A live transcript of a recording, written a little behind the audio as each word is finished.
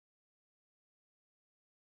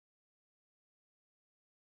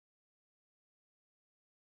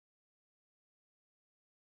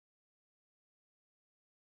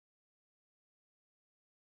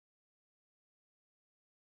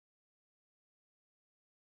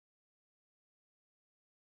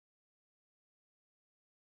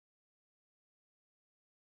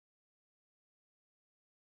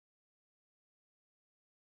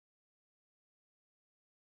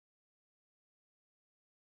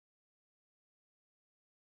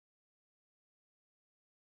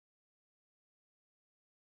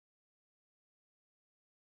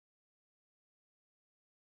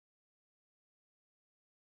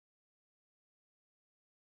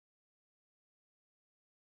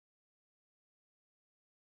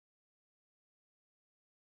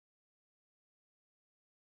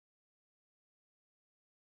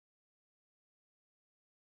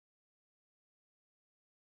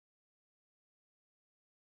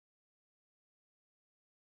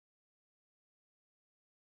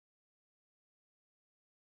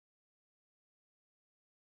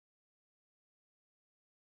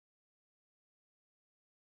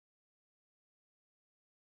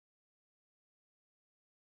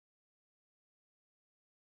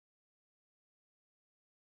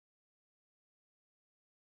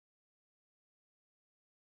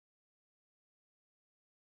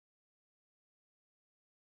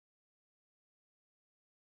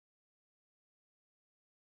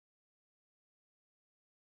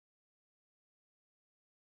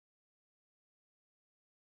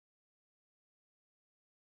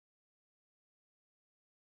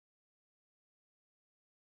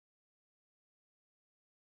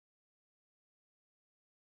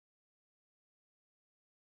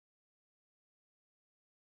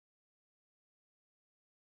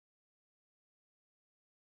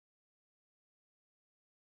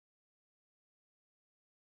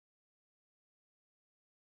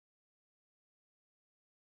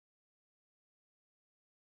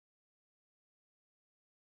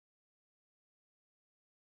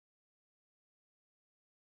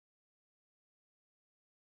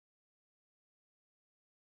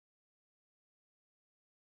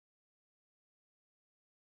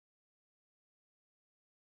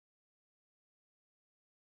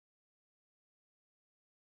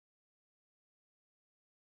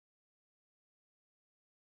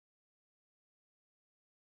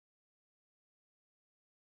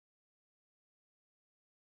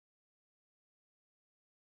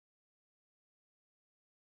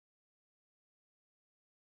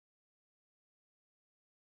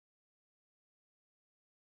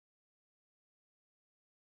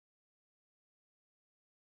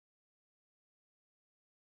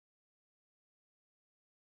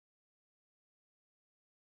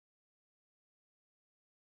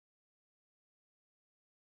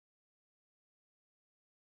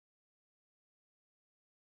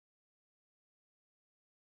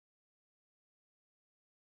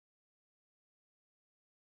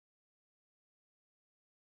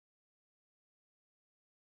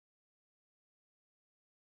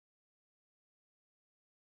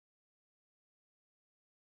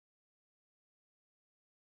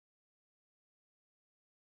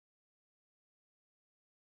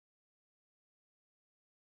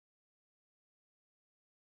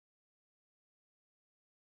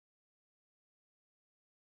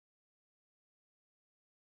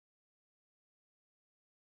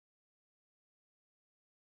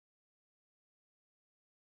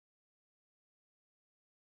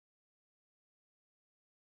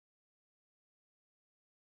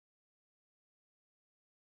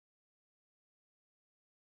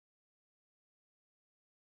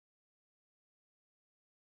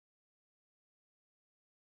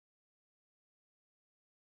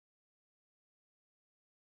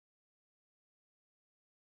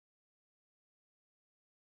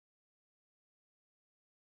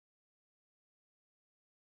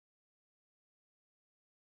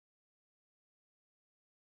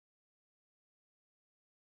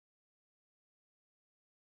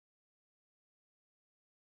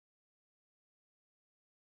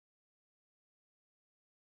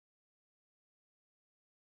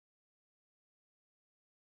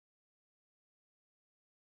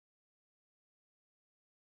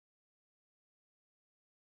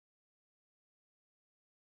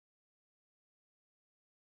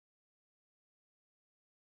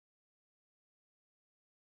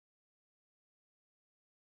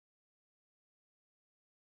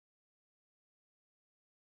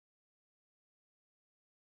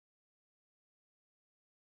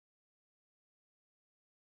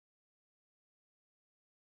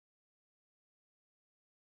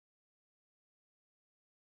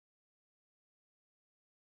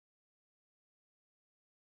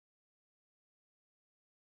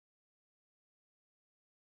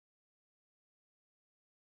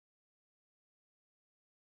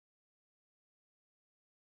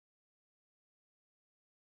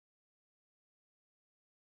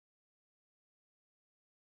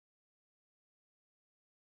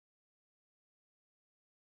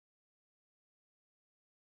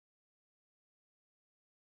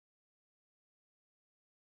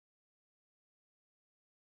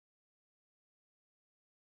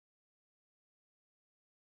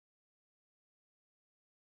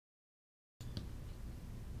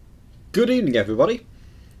Good evening, everybody.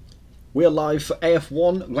 We're live for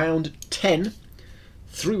AF1 round 10.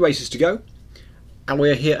 3 races to go, and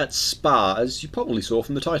we're here at Spa, as you probably saw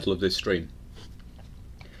from the title of this stream.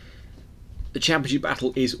 The championship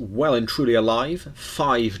battle is well and truly alive.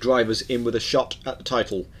 5 drivers in with a shot at the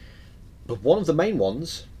title, but one of the main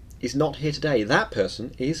ones is not here today. That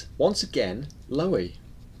person is once again Loey.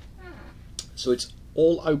 So it's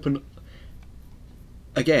all open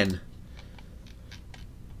again.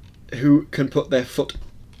 Who can put their foot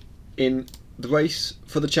in the race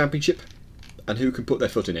for the championship and who can put their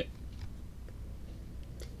foot in it.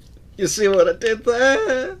 You see what I did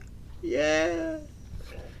there? Yeah.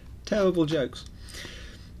 Terrible jokes.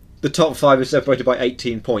 The top 5 is separated by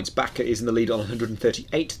 18 points. Bakker is in the lead on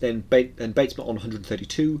 138, then Batesman on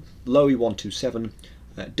 132, Loey 127,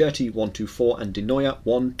 Dirty 124 and Denoya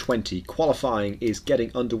 120. Qualifying is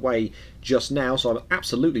getting underway just now, so I'll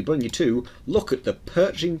absolutely bring you to look at the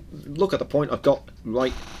perching. Look at the point I've got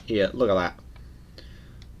right here. Look at that.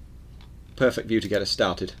 Perfect view to get us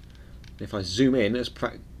started. If I zoom in as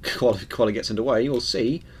quality gets underway, you'll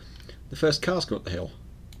see the first cars come up the hill.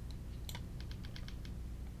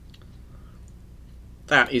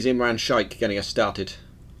 That is Imran Sheikh getting us started,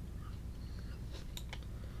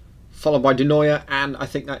 followed by Denoya, and I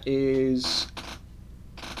think that is...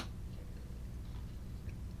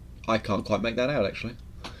 I can't quite make that out, actually.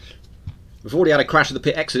 We've already had a crash at the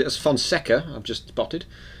pit exit. It's Fonseca, I've just spotted.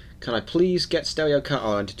 Can I please get stereo car?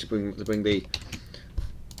 Oh, I need to bring the...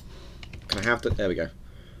 Can I have the... There we go.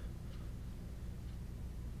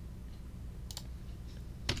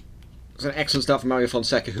 It's an excellent start from Mario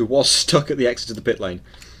Fonseca, who was stuck at the exit of the pit lane.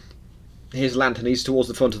 Here's Lantern. He's towards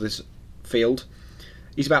the front of this field.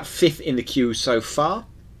 He's about 5th in the queue so far.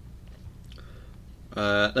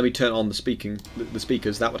 Let me turn on the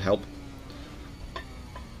speakers, that would help.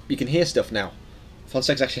 You can hear stuff now.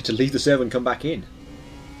 Fonseca's actually had to leave the server and come back in.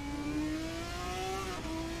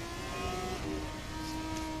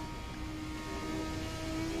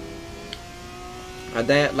 And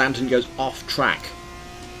there, Lantern goes off track.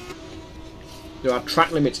 There are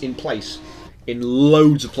track limits in place in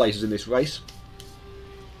loads of places in this race.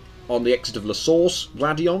 On the exit of La Source,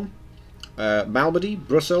 Radion, Malmedy,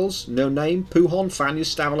 Brussels, No Name, Pouhon, Fagnes,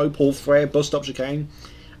 Stavelot, Paul Frere, Bus Stop Chicane,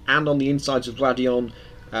 and on the insides of Radion,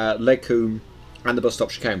 Lecombe, and the Bus Stop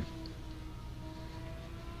Chicane.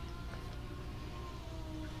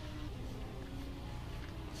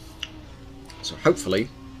 So hopefully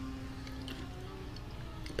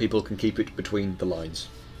people can keep it between the lines.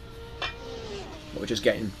 But we're just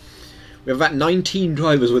getting... We have about 19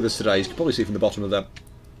 drivers with us today, as you can probably see from the bottom of the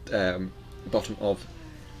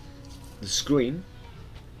the screen,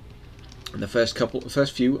 and the first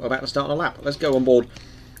few are about to start on a lap. Let's go on board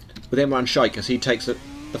with Imran Sheikh as he takes the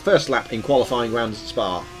first lap in qualifying rounds at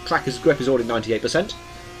Spa. Tracker's grip is already 98%,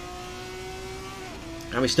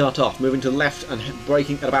 and we start off moving to the left and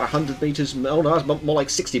braking at about 100 metres. Oh no, that's more like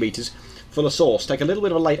 60 metres for La Source. Take a little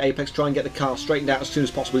bit of a late apex, try and get the car straightened out as soon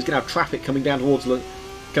as possible. He's going to have traffic coming down towards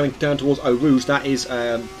Eau Rouge. That is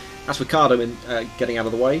that's Ricardo getting out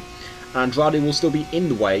of the way. Andrade will still be in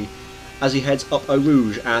the way as he heads up Eau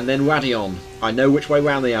Rouge, and then Radion. I know which way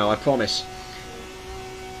round they are, I promise.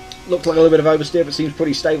 Looks like a little bit of oversteer, but seems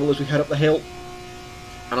pretty stable as we head up the hill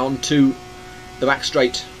and on to the back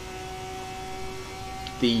straight.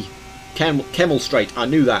 The Kemmel Straight. I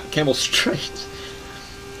knew that. Kemmel Straight.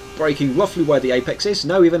 Braking roughly where the apex is.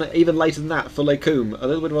 No, even later than that for Lecombe. A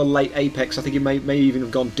little bit of a late apex. I think it may even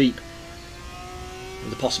have gone deep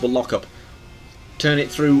with a possible lockup. Turn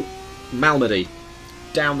it through Malmedy,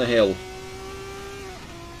 down the hill.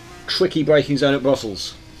 Tricky braking zone at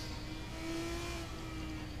Brussels.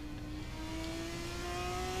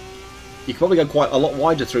 You can probably go quite a lot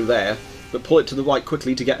wider through there, but pull it to the right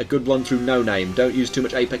quickly to get a good run through No Name. Don't use too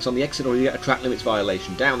much apex on the exit or you get a track limits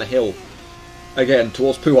violation. Down the hill again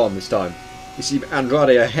towards Pouhon this time. You see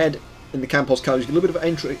Andrade ahead in the Campos car. There's a little bit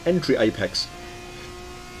of entry apex.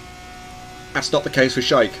 That's not the case for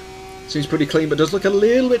Sheikh. Seems pretty clean, but does look a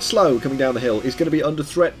little bit slow coming down the hill. He's going to be under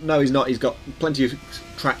threat. No, he's not. He's got plenty of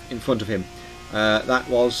track in front of him. That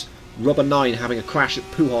was Rubber 9 having a crash at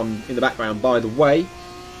Pouhon in the background, by the way.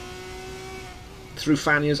 Through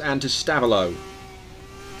Fagnes and to Stavelot.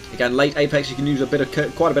 Again, late apex. You can use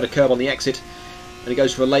quite a bit of curb on the exit. And he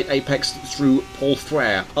goes for a late apex through Paul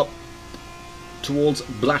Frere, up towards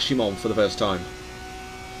Blachimont for the first time.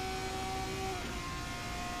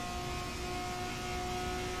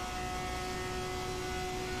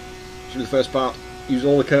 Through the first part, use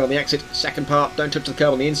all the curb on the exit. Second part, don't touch the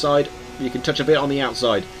curb on the inside. You can touch a bit on the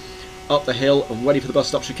outside. Up the hill and ready for the bus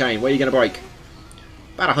stop chicane. Where are you going to brake?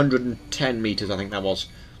 About 110 metres, I think that was.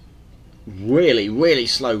 really, really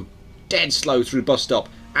slow. Dead slow through bus stop.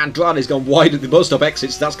 Andrade's gone wide at the bus stop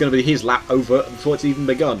exits. That's going to be his lap over before it's even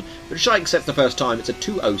begun. But Shaik sets the first time. It's a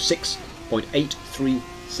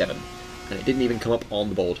 2:06.837. And it didn't even come up on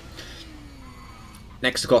the board.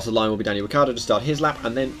 Next across the line will be Daniel Ricciardo to start his lap.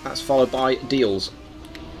 And then that's followed by Deals.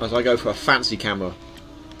 As I go for a fancy camera.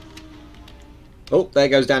 Oh, there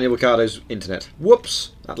goes Daniel Ricciardo's internet.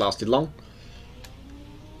 Whoops. That lasted long.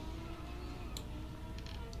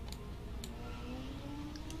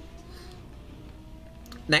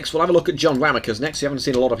 Next, we'll have a look at John Ramekers. Next, you haven't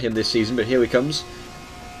seen a lot of him this season, but here he comes.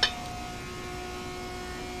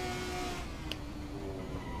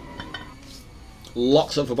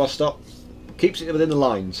 Locks up for bus stop. Keeps it within the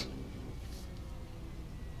lines.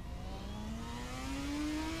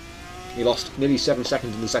 He lost nearly 7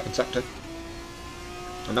 seconds in the second sector.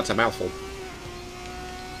 And that's a mouthful.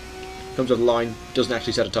 Comes over the line, doesn't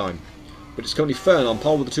actually set a time. But it's currently Fern on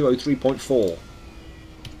pole with a 2:03.4.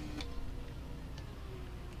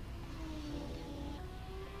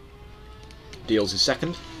 Deals his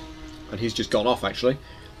second, and he's just gone off actually.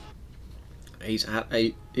 He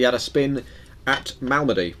had a spin at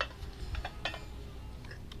Malmedy.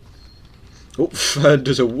 Oh, Fern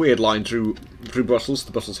does a weird line through Brussels,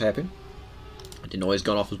 the Brussels hairpin. Denoy's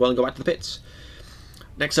gone off as well and go back to the pits.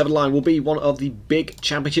 Next over the line will be one of the big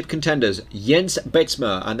championship contenders, Jens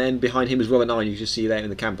Betsma, and then behind him is Rubber 9, you just see there in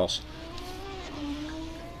the Campos.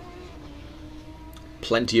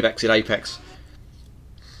 Plenty of exit apex.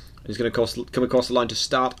 He's going to come across the line to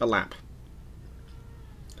start a lap.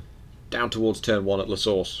 Down towards turn 1 at La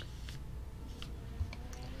Source.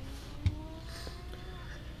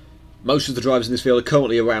 Most of the drivers in this field are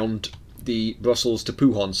currently around the Brussels to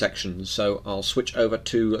Pouhon section, so I'll switch over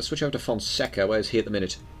to Fonseca, where's he at the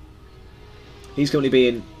minute? He's currently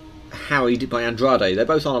being harried by Andrade. They're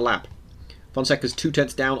both on a lap. Fonseca's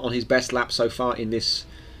 2/10 down on his best lap so far in this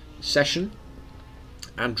session.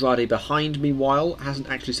 Andrade behind, meanwhile, hasn't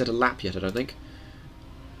actually set a lap yet, I don't think.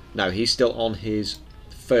 No, he's still on his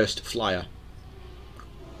first flyer.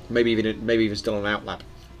 Maybe even still on an out lap.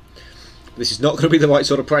 This is not going to be the right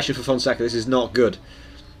sort of pressure for Fonseca. This is not good.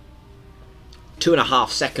 2.5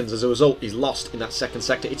 seconds as a result. He's lost in that second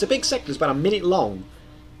sector. It's a big sector. It's about a minute long.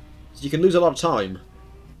 So you can lose a lot of time.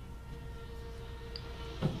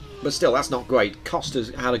 But still, that's not great. Costa's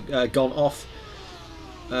had gone off.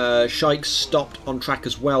 Shaik stopped on track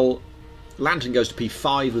as well. Lantern goes to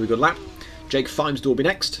P5 with a good lap. Jake Fimesdor will be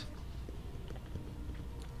next.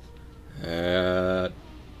 No,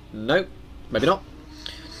 maybe not.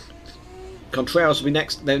 Contreras will be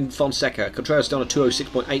next, then Fonseca. Contreras done a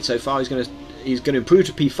 2:06.8 so far. He's going to improve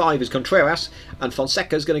to P5 as Contreras, and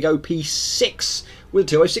Fonseca is going to go P6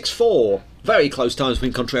 with a 2:06.4. Very close times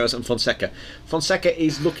between Contreras and Fonseca. Fonseca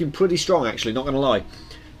is looking pretty strong, actually, not going to lie.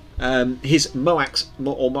 His Moas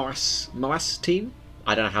team,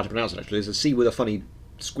 I don't know how to pronounce it actually, there's a C with a funny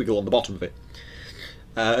squiggle on the bottom of it.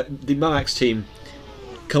 The Moas team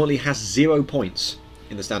currently has 0 points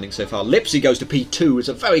in the standings so far. Lipsy goes to P2, it's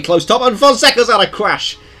a very close top, and Fonseca's had a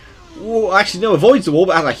crash. Ooh, actually no, avoids the wall,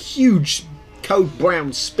 but has a huge Code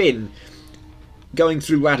Brown spin going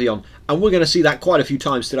through Radion, and we're going to see that quite a few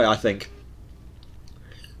times today, I think.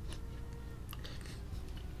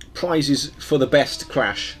 Prizes for the best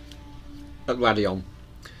crash at Radion.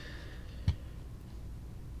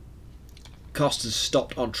 Costa's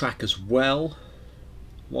stopped on track as well.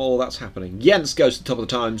 While that's happening, Jens goes to the top of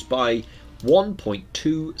the times by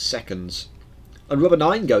 1.2 seconds. And Rubber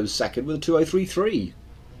 9 goes second with a 2:03.3.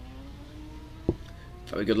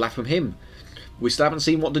 Very good lap from him. We still haven't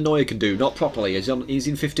seen what Denoyer can do, not properly. He's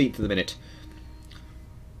in 15th in the minute.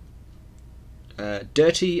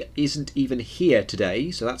 Dirty isn't even here today,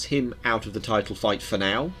 so that's him out of the title fight for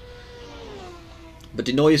now. But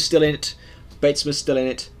Denoyer's still in it, Betsma's still in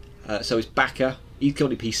it, so is Bakker. He's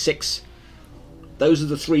currently P6. Those are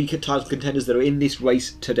the 3 title contenders that are in this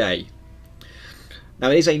race today. Now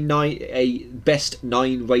it is a best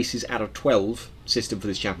 9 races out of 12 system for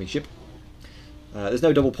this championship. There's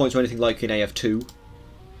no double points or anything like in AF2.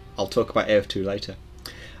 I'll talk about AF2 later.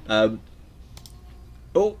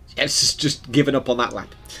 Oh, it's just given up on that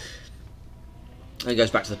lap. And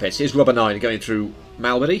goes back to the pits. Here's Rubber 9 going through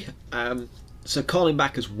Malmedy. So Colin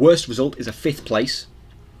Bakker's worst result is a 5th place.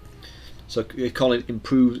 So if Colin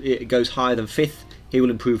improves, it goes higher than 5th, he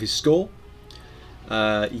will improve his score.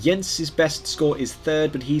 Jens's best score is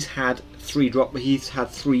 3rd, but he's had 3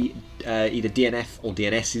 either DNF or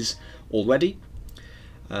DNSs already.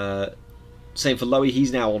 Same for Lowy,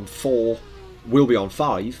 he's now on 4, will be on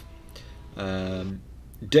 5.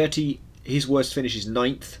 Dirty, his worst finish is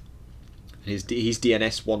 9th. He's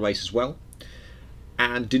DNS 1 race as well.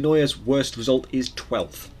 and De Nooijer's worst result is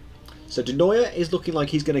 12th. So De Nooijer is looking like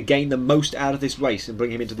he's going to gain the most out of this race and bring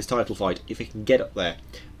him into this title fight if he can get up there.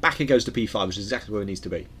 Back he goes to P5, which is exactly where he needs to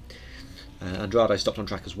be. Andrade stopped on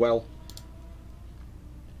track as well.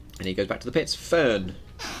 And he goes back to the pits. Fern.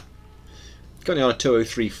 Going on a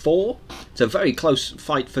 2:03.4. It's a very close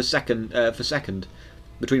fight for second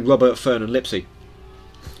between Robert, Fern and Lipsy.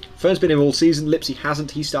 Fern's been here all season, Lipsy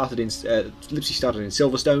hasn't. Lipsy started in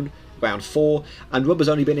Silverstone, round 4, and Rubber's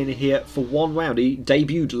only been in here for 1 round. He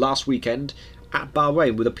debuted last weekend at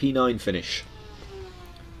Bahrain with a P9 finish.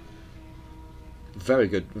 Very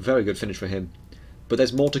good finish for him. But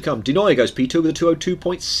there's more to come. De Nooijer goes P2 with a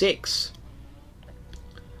 2:02.6.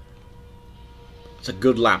 It's a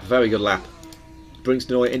good lap, very good lap. Brings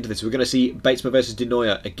De Nooijer into this. We're going to see Batesma versus De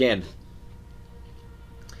Nooijer again.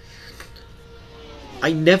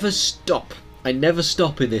 I never stop in this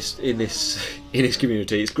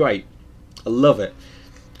community. It's great. I love it.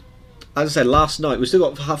 As I said last night, we've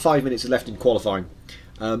still got 5 minutes left in qualifying.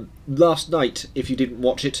 Last night, if you didn't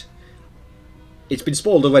watch it, it's been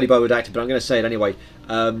spoiled already by Redacted, but I'm going to say it anyway.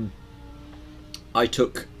 I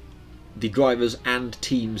took the Drivers and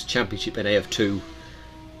Teams Championship in AF2.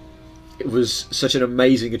 It was such an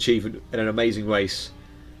amazing achievement and an amazing race.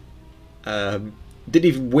 Didn't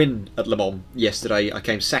even win at Le Mans yesterday. I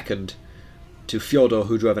came second to Fyodor,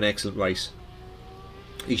 who drove an excellent race.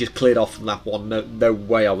 He just cleared off from lap 1. No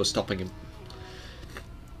way I was stopping him.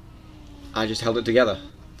 I just held it together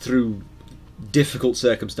through difficult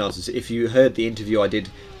circumstances. If you heard the interview I did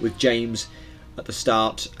with James at the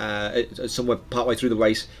start, somewhere partway through the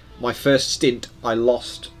race, my first stint I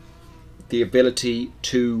lost the ability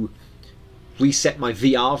to reset my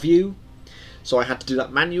VR view, so I had to do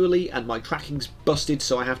that manually, and my tracking's busted,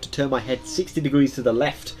 so I have to turn my head 60 degrees to the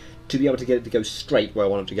left to be able to get it to go straight where I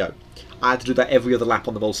want it to go. I had to do that every other lap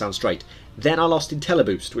on the Mulsanne straight. Then I lost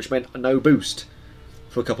IntelliBoost, which meant no boost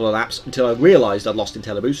for a couple of laps until I realised I'd lost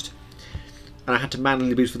IntelliBoost, and I had to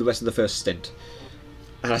manually boost for the rest of the first stint.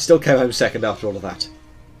 And I still came home second after all of that.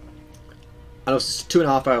 And it was a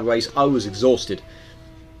 2.5 hour race. I was exhausted,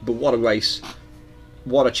 but what a race,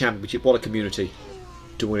 what a championship, what a community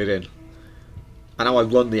to win it in. I know I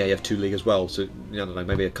run the AF2 league as well, so I don't know,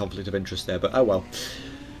 maybe a conflict of interest there, but oh well.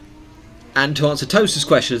 And to answer Toaster's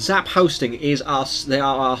question, Zap Hosting is us. They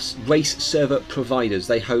are our race server providers.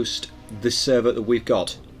 They host this server that we've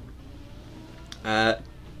got. De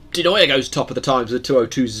Nooijer goes top of the times with a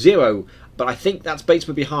 2:02.0, but I think that's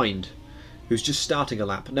Batesma behind, who's just starting a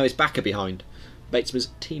lap. No, it's Bakker behind, Batesma's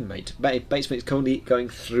teammate. Batesma is currently going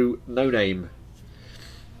through No Name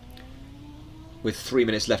with 3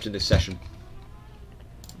 minutes left in this session.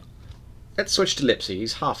 Let's switch to Lipsy.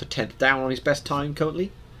 He's half a tenth down on his best time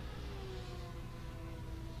currently.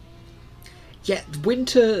 Yeah,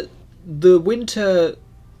 the winter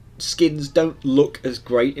skins don't look as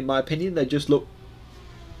great in my opinion. They just look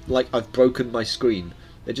like I've broken my screen.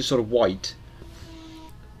 They're just sort of white.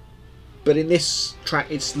 But in this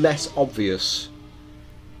track it's less obvious.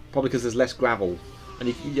 Probably because there's less gravel.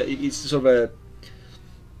 And it's sort of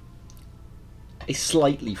a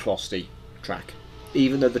slightly frosty track.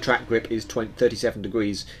 Even though the track grip is 37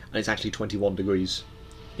 degrees and it's actually 21 degrees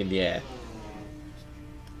in the air.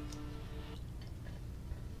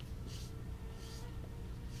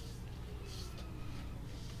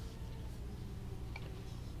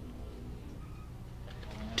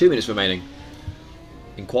 Two minutes remaining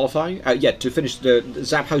in qualifying. Yeah, to finish the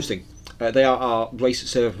Zap Hosting. They are our race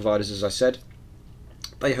server providers, as I said.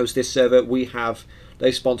 They host this server.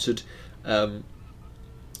 They've sponsored a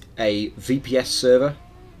VPS server,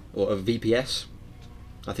 or a VPS.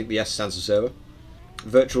 I think the S stands for server.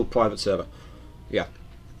 Virtual Private Server. Yeah.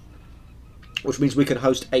 Which means we can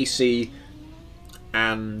host AC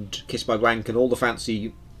and Kiss My Rank and all the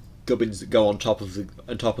fancy gubbins that go on top of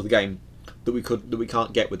the game that we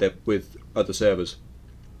can't get with other servers.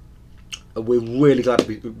 And we're really glad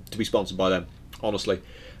to be sponsored by them, honestly.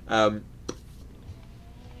 There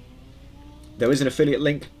is an affiliate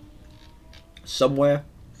link somewhere.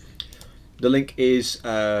 The link is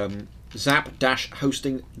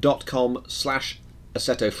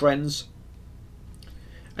zap-hosting.com/AssettoFriends,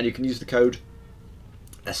 and you can use the code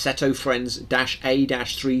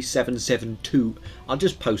AssettoFriends-A-3772. I'll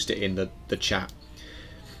just post it in the chat,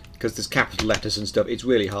 because there's capital letters and stuff. It's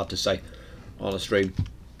really hard to say on a stream.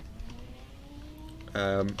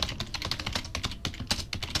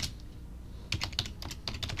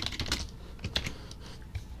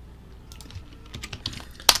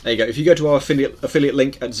 There you go. If you go to our affiliate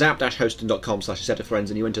link at zap-hosting.com/AssettoFriends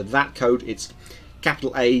and you enter that code, it's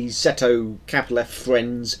capital A, Setto, capital F,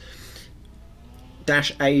 Friends,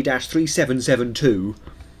 A-3772,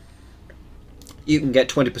 you can get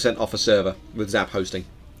 20% off a server with Zap hosting.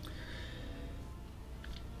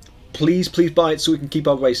 Please, please buy it so we can keep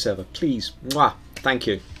our race server. Please. Mwah. Thank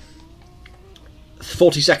you.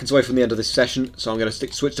 40 seconds away from the end of this session, so I'm going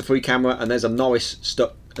to switch to free camera, and there's a Norris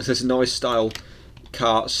stuck. There's a Norris style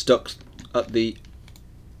car stuck at the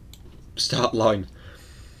start line.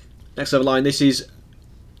 Next over line, this is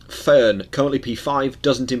Fern, currently P5,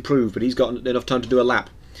 doesn't improve, but he's got enough time to do a lap.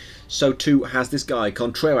 So too has this guy,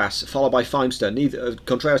 Contreras, followed by Feimster.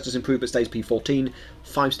 Contreras does improve but stays P14.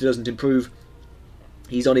 Feimster doesn't improve.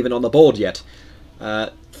 He's not even on the board yet.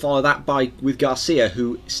 Follow that with Garcia,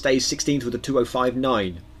 who stays 16th with a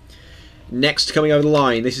 2:05.9. Next, coming over the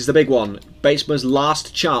line, this is the big one. Batesman's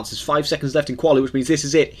last chance. There's 5 seconds left in quali, which means this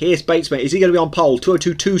is it. Here's Batesman. Is he going to be on pole?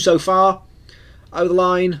 2:02.2 so far. Over the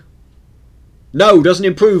line. No, doesn't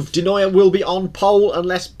improve. Denoyer will be on pole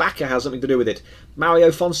unless Bakker has something to do with it.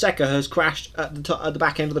 Mario Fonseca has crashed at the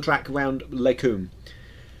back end of the track around Lecum.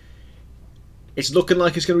 It's looking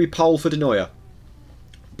like it's going to be pole for Denoyer.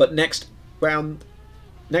 But next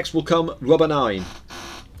will come Rubber 9.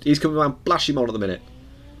 He's coming around Blashimon at the minute.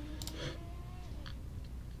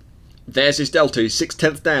 There's his delta. He's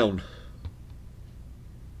 6/10 down.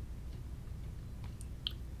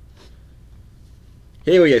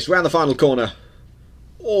 Here he is, round the final corner.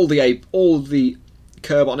 All the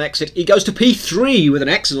curb on exit. He goes to P3 with an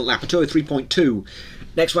excellent lap, a 2:03.2.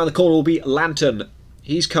 Next round the corner will be Lantern.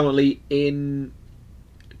 He's currently in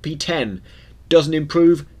P10. Doesn't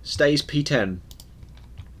improve, stays P10.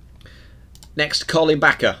 Next, Colin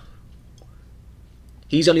Bakker.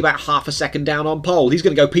 He's only about half a second down on pole. He's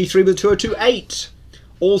going to go P3 with a 2:02.8.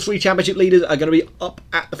 All three championship leaders are going to be up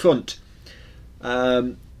at the front.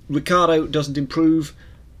 Ricardo doesn't improve.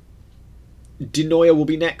 Denoyer will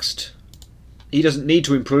be next. He doesn't need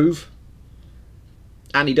to improve.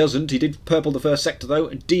 And he doesn't. He did purple the first sector though.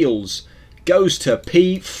 Deals. Goes to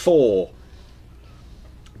P4.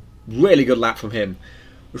 Really good lap from him.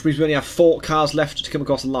 Which means we only have 4 cars left to come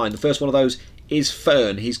across the line. The first one of those is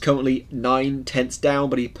Fern. He's currently 9/10 down,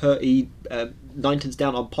 but he 9/10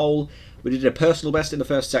 down on pole. We did a personal best in the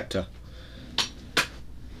first sector.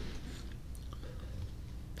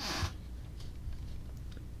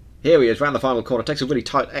 Here he is, round the final corner. Takes a really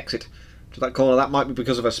tight exit to that corner. That might be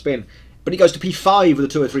because of a spin. But he goes to P5 with a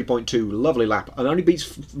 2:03.2. Lovely lap. And only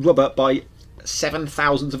beats Rubber by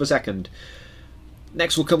 7/1000 of a second.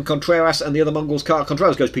 Next will come Contreras and the other Mongols car.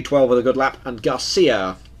 Contreras goes P12 with a good lap. And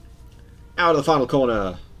Garcia, out of the final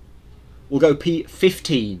corner, will go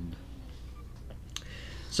P15.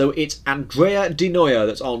 So it's Andrea Denoyer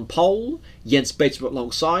that's on pole. Jens Batesman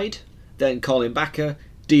alongside. Then Colin Bakker,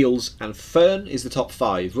 Deals and Fern is the top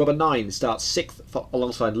 5. Rubber 9 starts 6th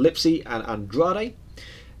alongside Lipsy and Andrade.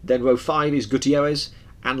 Then row 5 is Gutierrez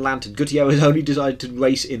and Lantern. Gutierrez only decided to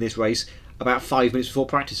race in this race about 5 minutes before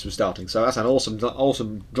practice was starting, so that's an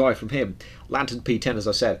awesome drive from him. Lantern P10, as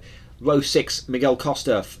I said. Row 6, Miguel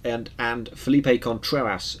Costa and Felipe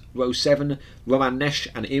Contreras. Row 7, Roman Nesh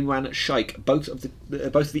and Imran Shaikh, both of the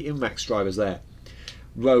Imrax drivers there.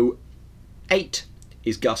 Row 8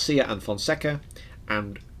 is Garcia and Fonseca,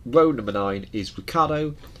 and row number 9 is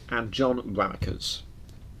Ricardo and John Ramekers.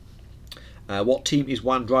 What team is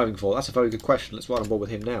Juan driving for? That's a very good question. Let's ride on board with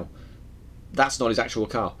him now. That's not his actual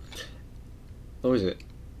car. Or is it?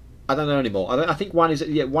 I don't know anymore. I think Juan is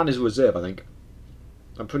a reserve, I think.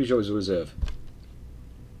 I'm pretty sure he's a reserve.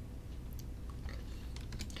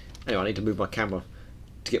 Anyway, I need to move my camera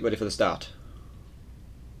to get ready for the start.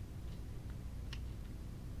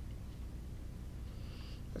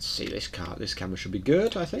 Let's see, this camera should be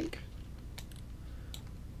good, I think.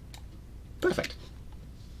 Perfect.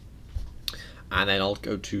 And then I'll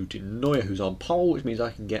go to Denoyer, who's on pole, which means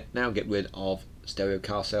I can now get rid of stereo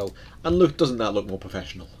car cell. And look, doesn't that look more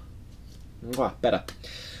professional? Mwah, better.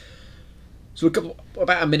 So we're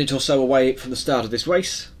about a minute or so away from the start of this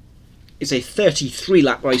race. It's a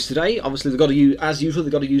 33-lap race today. Obviously, they've got to use, as usual,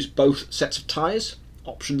 they've got to use both sets of tyres,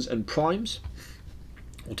 options and primes.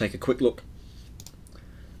 We'll take a quick look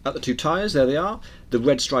at the 2 tyres. There they are. The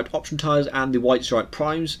red striped option tyres and the white striped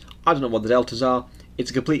primes. I don't know what the deltas are. It's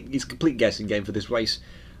a complete guessing game for this race.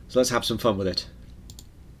 So let's have some fun with it.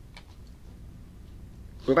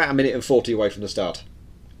 We're about a minute and 40 away from the start.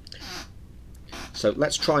 So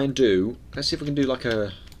let's try and let's see if we can do like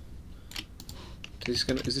a... Is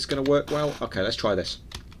this going to work well? Okay, let's try this.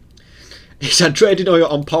 It's Andrea Denoyer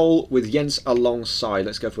on pole with Jens alongside.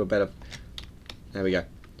 Let's go for a better... There we go.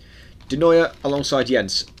 Denoyer alongside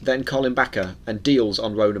Jens, then Colin Bakker and Deals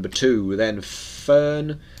on row number 2, then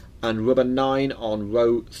Fern and Rubber 9 on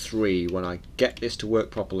row 3 when I get this to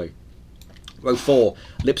work properly. Row 4,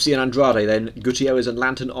 Lipsy and Andrade. Then Gutierrez and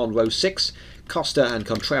Lantern on row 6. Costa and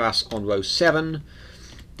Contreras on row 7.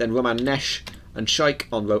 Then Roman Nesh and Shaik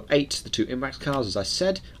on row 8. The two Imrax cars, as I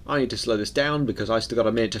said. I need to slow this down because I still got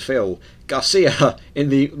a minute to fill. Garcia in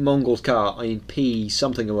the Mongols car in P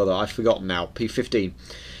something or other. I've forgotten now. P15.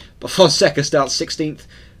 But Fonseca starts 16th.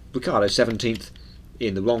 Ricardo 17th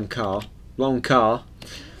in the wrong car. Wrong car.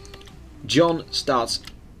 John starts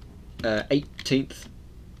 18th.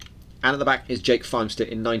 And at the back is Jake Feimster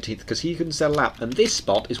in 19th because he couldn't set a lap. And this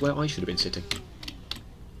spot is where I should have been sitting.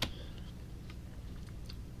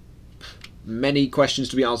 Many questions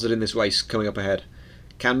to be answered in this race coming up ahead.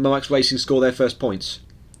 Can Moax Racing score their first points?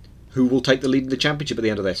 Who will take the lead in the championship at the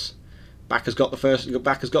end of this? Back has got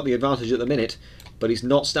the advantage at the minute, but he's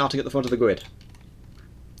not starting at the front of the grid.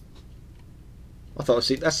 I thought,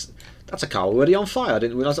 see, that's a car already on fire. I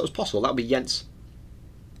didn't realise that was possible. That would be Jens.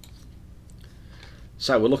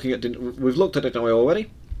 So we've looked at it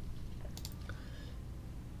already.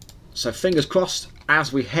 So fingers crossed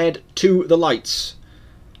as we head to the lights.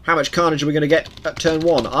 How much carnage are we going to get at turn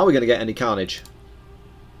 1? Are we going to get any carnage?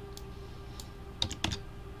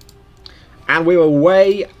 And we're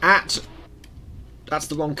away at... That's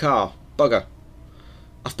the wrong car. Bugger.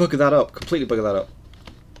 I've buggered that up. Completely buggered that up.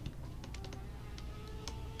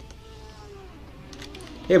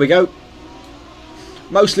 Here we go.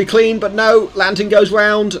 Mostly clean, but no. Lantern goes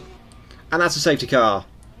round. And that's a safety car.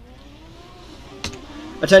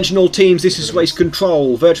 Attention all teams, this is race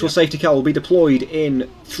control. Virtual safety car will be deployed in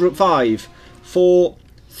 5, 4,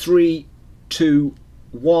 3, 2,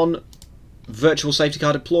 1. Virtual safety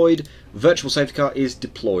car deployed. Virtual safety car is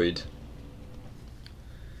deployed.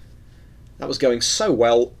 That was going so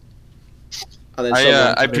well. And then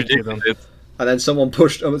I predicted it. And then someone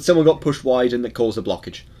got pushed wide and it caused a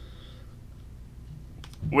blockage.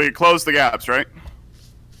 We closed the gaps, right?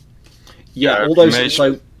 Yeah, all those.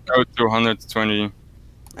 So go to 120.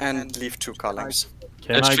 And leave 2 car lengths.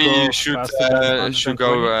 Actually, you should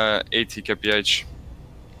go 80 kph.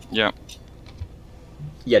 Yeah.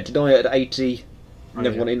 Yeah, deny it at 80.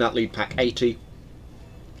 Everyone in that lead pack 80.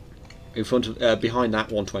 In front of, behind that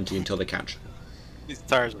 120 until they catch. These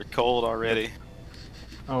tires were cold already.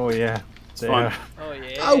 Oh yeah, it's fun. Oh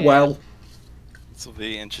yeah. Oh well. This will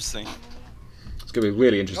be interesting. It's going to be a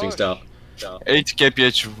really interesting start. 80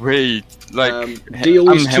 kph, wait, like...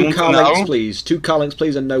 deals, 2 car lengths please. 2 car lengths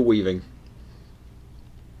please and no weaving.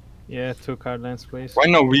 Yeah, 2 car lengths please. Why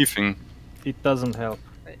no weaving? It doesn't help.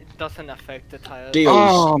 It doesn't affect the tires. Deals,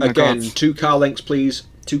 oh, again, God. 2 car lengths please.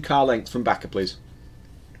 2 car lengths from backer please.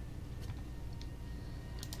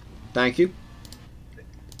 Thank you.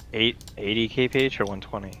 80 kph or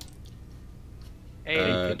 120?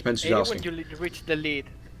 80. Depends who's 80 asking. when you reach the lead.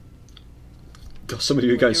 God, some of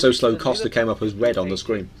you are going so slow, Costa came up as red on the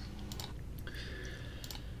screen.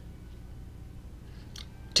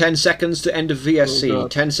 10 seconds to end of VSC.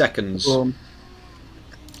 10 seconds.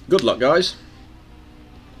 Good luck, guys.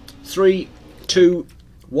 3, 2,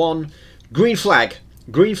 1. Green flag.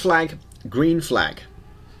 Green flag. Green flag.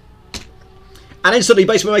 And instantly,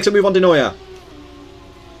 Baseman makes a move on Denoyer.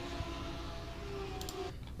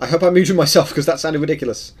 I hope I muted myself because that sounded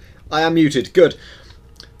ridiculous. I am muted. Good.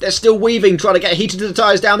 They're still weaving, trying to get heated to the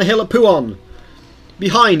tyres down the hill at Pouon.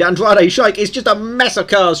 Behind, Andrade, Shaik. It's just a mess of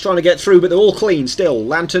cars trying to get through, but they're all clean still.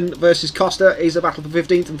 Lantern versus Costa is a battle for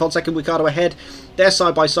 15th, and Fonseca and Ricardo ahead. They're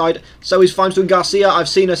side by side. So is Feimster and Garcia. I've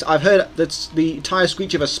heard that the tyre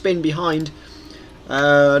screech of a spin behind.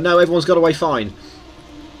 No, everyone's got away fine.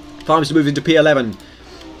 Feimster moves into P11.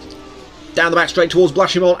 Down the back straight towards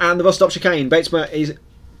Blachimont and the bus stop chicane. Batesma is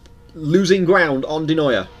losing ground on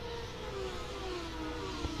Denoyer.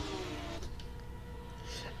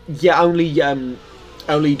 Yeah,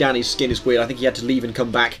 only Danny's skin is weird. I think he had to leave and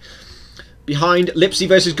come back. Behind, Lipsy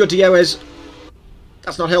versus Gutierrez.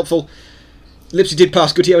 That's not helpful. Lipsy did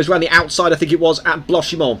pass Gutierrez around the outside, I think it was, at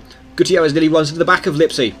Blochimont. Gutierrez nearly runs into the back of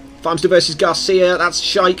Lipsy. Feimster versus Garcia. That's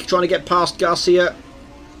Shaik trying to get past Garcia.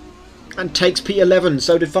 And takes P11.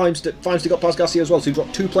 So did Feimster. Feimster got past Garcia as well, so he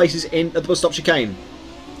dropped 2 places in at the bus stop chicane.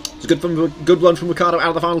 It's a good run from Ricardo out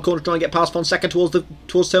of the final corner to try and get past Fonseca towards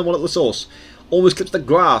turn 1 at the source. Almost clips the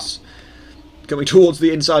grass. Coming towards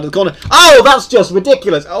the inside of the corner. Oh, that's just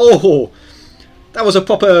ridiculous. Oh, that was a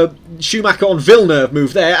proper Schumacher on Villeneuve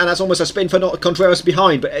move there, and that's almost a spin for not Contreras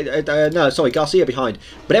behind. But no, sorry, Garcia behind.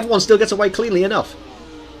 But everyone still gets away cleanly enough.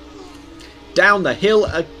 Down the hill,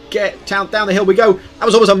 down the hill we go. That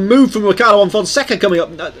was almost a move from Ricardo on Fonseca coming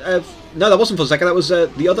up. No, that wasn't Fonseca. That was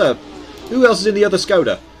the other. Who else is in the other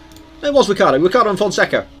Skoda? It was Ricardo. Ricardo and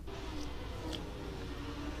Fonseca.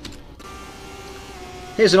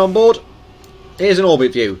 Here's an onboard. Here's an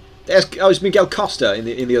orbit view. it's Miguel Costa in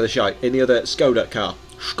the other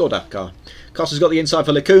Skoda car. Costa's got the inside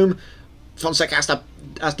for Lecombe. Fonseca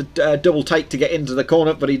has to double take to get into the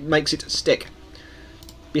corner, but he makes it stick.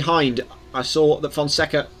 Behind, I saw that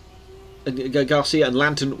Fonseca, Garcia and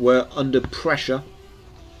Lantern were under pressure.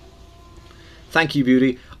 Thank you,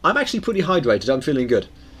 Beauty. I'm actually pretty hydrated. I'm feeling good.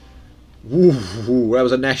 Woo, that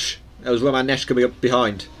was a Nesh. That was where my Nesh coming up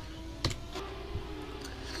behind.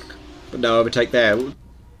 But no overtake there.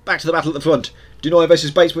 Back to the battle at the front. Dunoy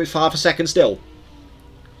versus Bates with half a second still.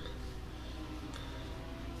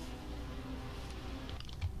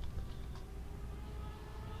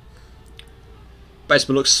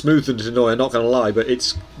 Batesman looks smoother than Dunoy, I'm not going to lie, but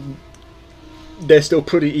they're still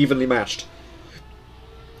pretty evenly matched.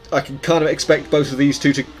 I can kind of expect both of these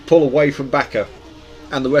two to pull away from Bakker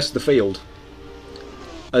and the rest of the field.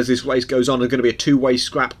 As this race goes on, there's going to be a two-way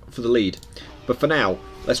scrap for the lead. But for now,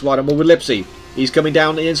 let's ride on more with Lipsy. He's coming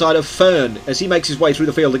down the inside of Fern as he makes his way through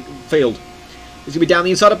the field. He's going to be down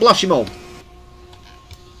the inside of Blushimon.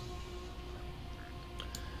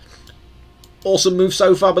 Awesome move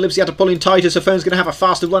so far, but Lipsy had to pull in tighter, so Fern's going to have a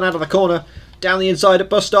faster run out of the corner. Down the inside at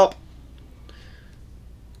bus stop.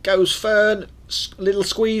 Goes Fern. Little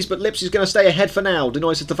squeeze, but Lipsy's going to stay ahead for now.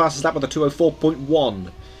 Denoise is the fastest lap with a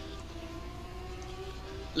 2:04.1.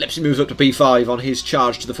 Lipsy moves up to P5 on his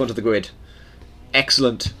charge to the front of the grid.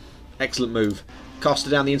 Excellent. Excellent move. Costa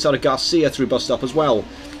down the inside of Garcia through bus stop as well.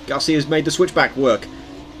 Garcia's made the switchback work.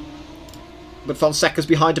 But Fonseca's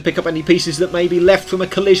behind to pick up any pieces that may be left from a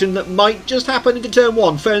collision that might just happen into turn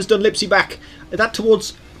 1. Fern's done Lipsy back. Is that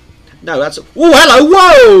towards... No, that's... Oh, hello!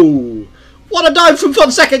 Whoa! What a dive from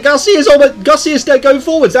Fonseca! Garcia's going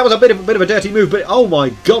forwards. That was a bit of a dirty move, but oh my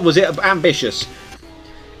god, was it ambitious.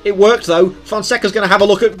 It worked though. Fonseca's going to have a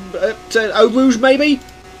look at Eau Rouge maybe?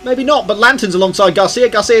 Maybe not, but Lantern's alongside Garcia.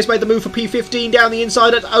 Garcia's made the move for P15 down the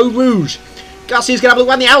inside at Eau Rouge. Garcia's going to have a look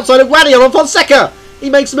around the outside of Radio and Fonseca. He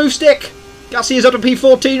makes the move stick. Garcia's up to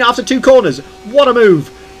P14 after 2 corners. What a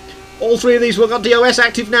move. All 3 of these will got DOS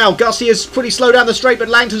active now. Garcia's pretty slow down the straight, but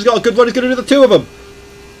Lantern's got a good run. He's going to do the 2 of them.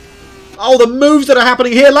 Oh, the moves that are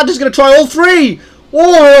happening here. Lantern's going to try all 3.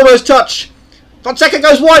 Oh, almost touch. Fonseca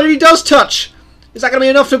goes wide and he does touch. Is that going to be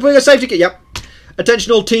enough to bring a safety car? Yep.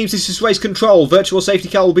 Attention all teams, this is race control. Virtual safety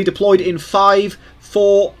car will be deployed in 5,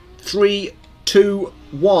 4, 3, 2,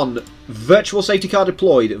 1. Virtual safety car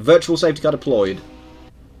deployed. Virtual safety car deployed.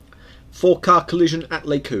 4-car collision at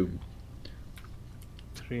Lecombe.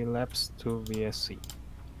 3 laps to VSC.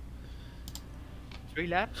 3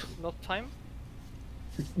 laps, not time?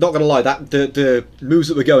 Not going to lie, the moves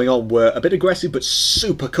that were going on were a bit aggressive but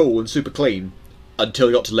super cool and super clean until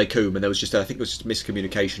we got to Lecombe, and there was just, I think it was just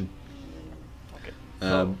miscommunication. Okay.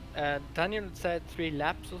 So, Daniel said 3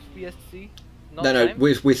 laps of VSC? Not No, time?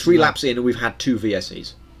 we're 3 laps in and we've had 2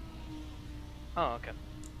 VSCs. Oh, okay.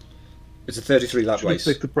 It's a 33 lap race.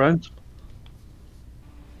 Take the brand.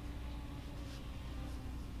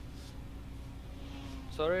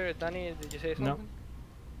 Sorry, Danny, did you say something? No.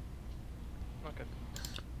 Okay.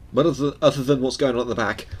 But other than what's going on at the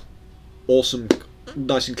back, awesome,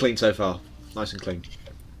 nice and clean so far. Nice and clean.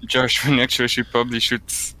 Josh, for next race you probably should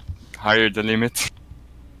higher the limit.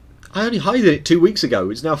 I only hid it 2 weeks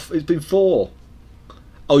ago. It's been 4.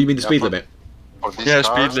 Oh, you mean the speed limit? For this Yeah,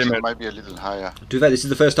 car, speed limit. It might be a little higher. To be fair, this is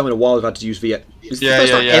the first time in a while we've had to use VS. Is this Yeah, the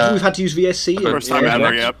first yeah, time yeah. ever we've had to use VSC? First time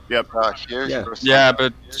ever, yep. Here, Yeah. first Yeah, time.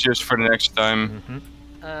 but just for the next time.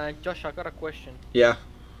 Josh, I got a question. Yeah.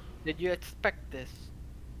 Did you expect this?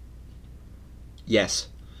 Yes.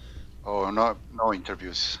 Oh, no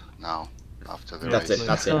interviews now after the That's race. it.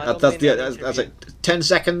 That's No, it. I don't That's mean that's an it. 10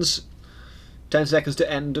 seconds. 10 seconds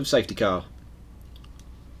to end of safety car.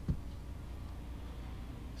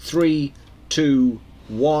 3, 2,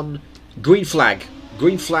 1. Green flag.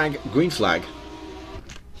 Green flag. Green flag.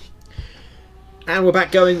 And we're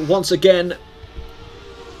back going once again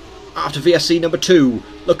after VSC number 2.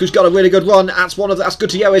 Look who's got a really good run. That's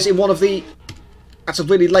Gutierrez in one of the... That's a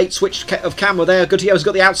really late switch of camera there. Gutierrez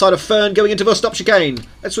got the outside of Fern going into bus stop chicane.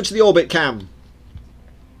 Let's switch to the orbit cam.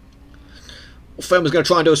 Well, Fern was going to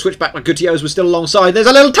try and do a switchback, but Gutierrez was still alongside. There's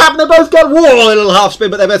a little tap and they both got... Whoa, a little half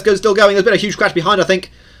spin, but they're both still going. There's been a huge crash behind, I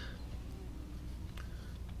think.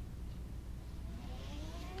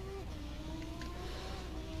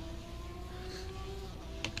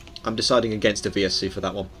 I'm deciding against a VSC for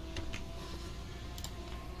that one.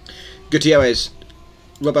 Gutierrez,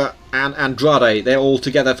 Rubber and Andrade, they're all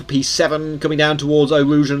together for P7, coming down towards Eau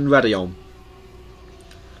Rouge and Radillon.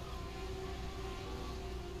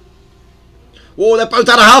 Oh, they're both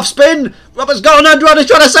at a half spin! Rubber's gone, Andrade's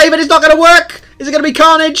trying to save it, it's not going to work! Is it going to be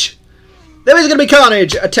carnage? There is going to be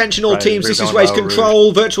carnage! Attention all Right, teams, we're this is going race out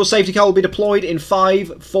control. Virtual safety car will be deployed in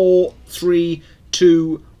 5, 4, 3,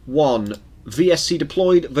 2, 1. VSC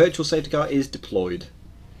deployed, virtual safety car is deployed.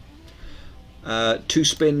 2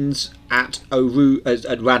 spins at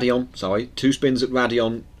Radion, sorry. 2 spins at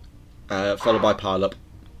Radion, followed by pile-up.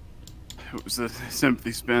 It was a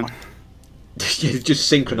sympathy spin. Just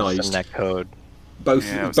synchronised. Some net code. Both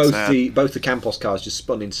Yeah, the Campos cars just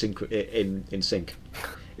spun in sync. In sync.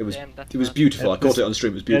 It was Damn, that's it was bad. beautiful. I caught it on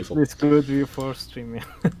stream. It was beautiful. It's good view for streaming.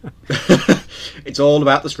 It's all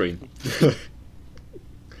about the stream.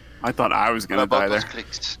 I thought I was What gonna about die those there.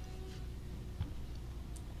 clicks?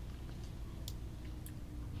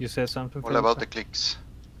 You said something? What about the clicks?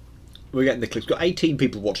 We're getting the clips. We've got 18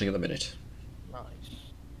 people watching at the minute. Nice.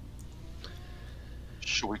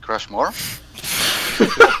 Should we crash more?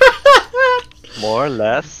 More or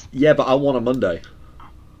less. Yeah, but I want a Monday.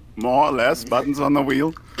 More or less, buttons on the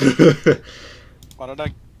wheel. What did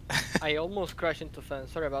I? I almost crashed into Fan.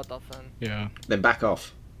 Sorry about that, Fan. Yeah. Then back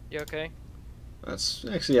off. You okay? That's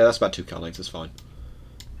actually, yeah, that's about 2 car lengths. That's fine.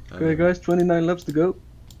 Okay, guys, 29 laps to go.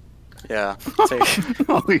 Yeah.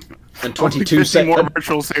 Only And 22 only 50 set more and,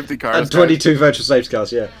 virtual safety cars. and 22 virtual safety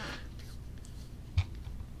cars. Yeah.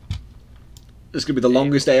 This could be the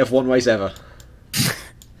longest AF1 race ever.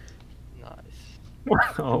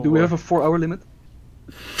 Nice. Oh, Do we have a 4-hour limit?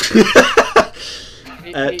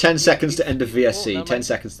 10 seconds to end of Oh, VSC. no, 10 mate.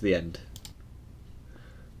 seconds to the end.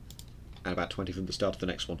 And about 20 from the start of the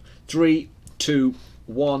next one. 3, 2,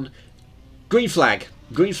 1. Green flag.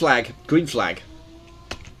 Green flag. Green flag.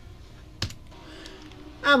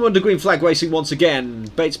 And we're under green flag racing once again.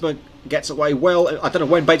 Batesman gets away well. I don't know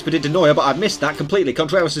when Batesman did Denoya, but I've missed that completely.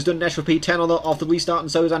 Contreras has done an extra P10 on off the restart,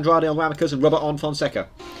 and so is Andrade on Ramicus and Rubber on Fonseca.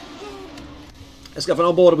 Let's go for an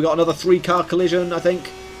on board. We've got another 3-car collision, I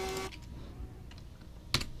think.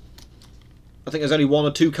 I think there's only 1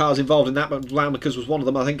 or 2 cars involved in that, but Ramicus was one of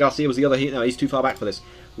them. I think Garcia was the other. No, he's too far back for this.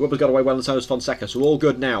 Rubber's got away well, and so has Fonseca, so all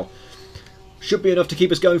good now. Should be enough to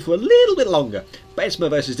keep us going for a little bit longer.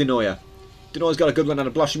 Batesman versus Denoya. Denoya's got a good run and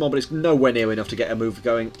a blushing on, but it's nowhere near enough to get a move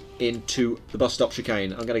going into the bus stop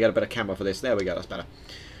chicane. I'm going to get a better camera for this. There we go, that's better.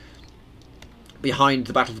 Behind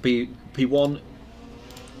the battle for P1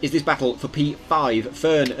 is this battle for P5.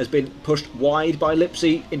 Fern has been pushed wide by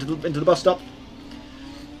Lipsy into the bus stop.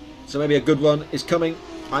 So maybe a good run is coming.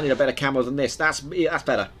 I need a better camera than this. That's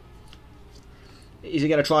better. Is he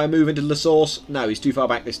going to try and move into La Source? No, he's too far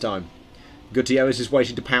back this time. Gutierrez is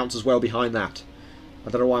waiting to pounce as well behind that. I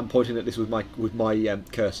don't know why I'm pointing at this with my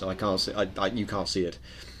cursor. I can't see. You can't see it.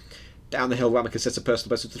 Down the hill, Ramicus sets a personal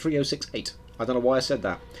best of 3:06.8. I don't know why I said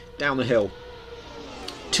that. Down the hill.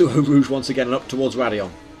 2 Eau Rouge once again and up towards Radion.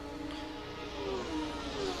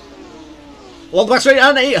 Along the back straight,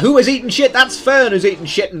 and who has eaten shit? That's Fern who's eaten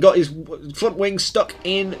shit and got his front wing stuck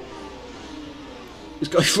in. He's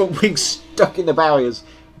got his front wing stuck in the barriers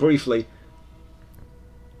briefly.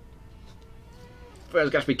 Fern's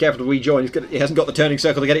got to be careful to rejoin. He hasn't got the turning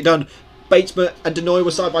circle to get it done. Batesman and Denoy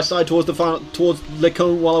were side by side towards the final, towards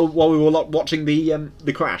Lecombe while we were watching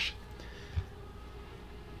the crash.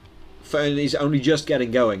 Fern is only just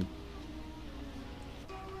getting going.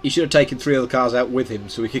 He should have taken 3 other cars out with him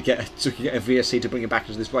so we could get a VSC to bring him back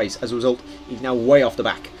into this race. As a result, he's now way off the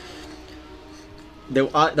back. There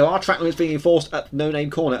are track limits being enforced at No Name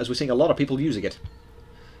Corner, as we're seeing a lot of people using it.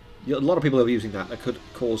 A lot of people are using that. That could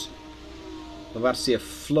cause. I'm about to see a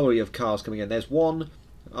flurry of cars coming in. There's 1.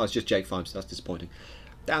 Oh, it's just Jake Fimes. So that's disappointing.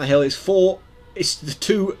 Down the hill is 4. It's the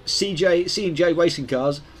 2 C&J racing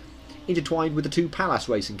cars intertwined with the 2 Palace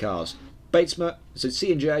racing cars. Batesman, so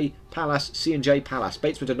C&J, Palace, C&J, Palace.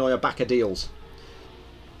 Batesman to Neuer back at deals.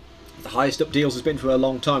 The highest up deals has been for a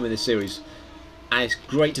long time in this series. And it's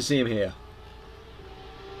great to see him here.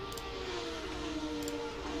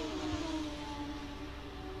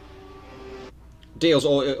 Deals,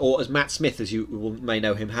 or as Matt Smith, as you may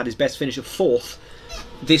know him, had his best finish of 4th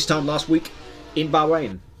this time last week in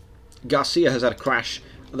Bahrain. Garcia has had a crash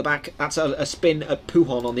at the back. That's a spin at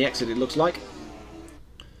Pujon on the exit, it looks like.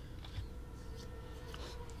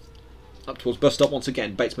 Up towards bus stop once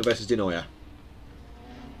again. Batesman versus Denoya.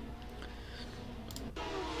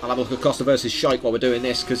 I'll have a look at Costa versus Scheich while we're doing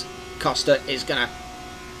this, because Costa is going to...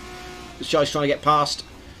 Scheich's trying to get past.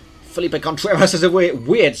 Felipe Contreras has a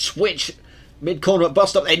weird switch. Mid-corner at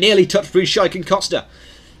bus stop. They nearly touched between Scheich and Costa.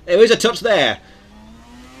 There is a touch there.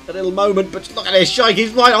 A little moment, but look at this. Scheich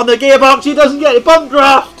is right on the gearbox. He doesn't get it. Bump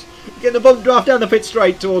draft. Getting a bump draft down the pit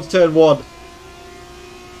straight towards turn 1.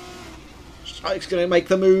 Scheich's going to make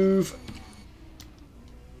the move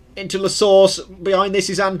into La Source. Behind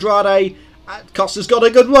this is Andrade. Costa's got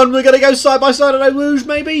a good run. We're going to go side by side at Eau Rouge,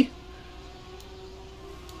 maybe?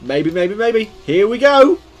 Maybe, maybe, maybe. Here we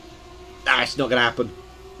go. Ah, it's not going to happen.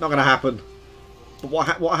 Not going to happen. But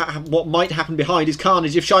what might happen behind is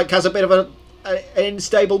carnage if Shaik has a bit of an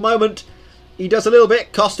unstable moment. He does a little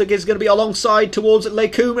bit. Costa is going to be alongside towards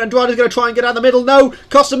Lecum. Andrade's going to try and get out the middle. No.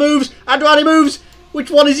 Costa moves. Andrade moves.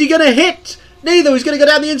 Which one is he going to hit? Neither. He's going to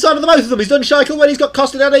go down the inside of the both of them. He's done Shaik when he's got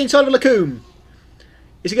Costa down the inside of Lecum.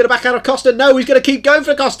 Is he going to back out of Costa? No. He's going to keep going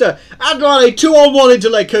for Costa. Andrade 2-on-1 into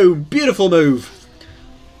Lecum. Beautiful move.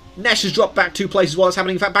 Nesh has dropped back 2 places while it's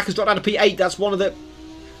happening. In fact, back has dropped down to P8. That's one of the...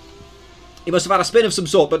 He must have had a spin of some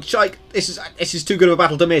sort, but Shaik, this is too good of a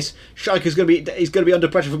battle to miss. Shaik is going to be under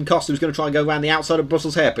pressure from Costa, who's going to try and go around the outside of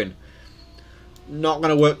Brussels hairpin. Not going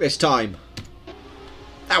to work this time.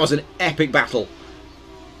 That was an epic battle.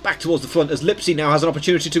 Back towards the front as Lipsy now has an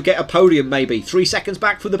opportunity to get a podium, maybe. 3 seconds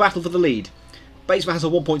back for the battle for the lead. Baseman has a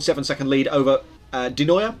 1.7 second lead over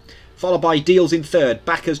Denoyer, followed by Deals in 3rd.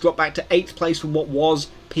 Backers dropped back to 8th place from what was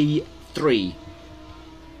P3.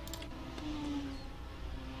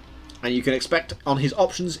 And you can expect on his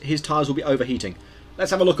options, his tyres will be overheating. Let's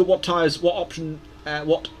have a look at what tyres,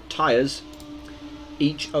 what tyres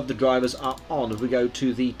each of the drivers are on. If we go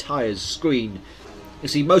to the tyres screen, you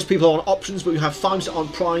see most people are on options, but we have Feimster on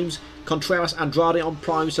primes, Contreras, Andrade on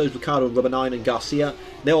primes, so is Ricardo and Rubber 9 and Garcia.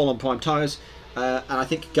 They're all on prime tyres, and I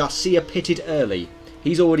think Garcia pitted early.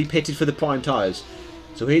 He's already pitted for the prime tyres,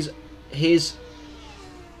 so he's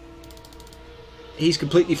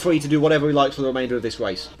completely free to do whatever he likes for the remainder of this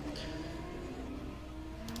race.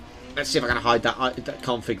 Let's see if I can hide that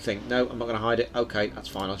config thing. No, I'm not going to hide it. Okay, that's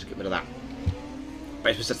fine. I'll just get rid of that.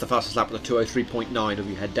 Basically sets the fastest lap with a 2:03.9 as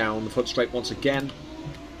we head down the front straight once again.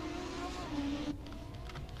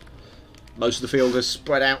 Most of the field is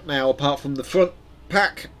spread out now, apart from the front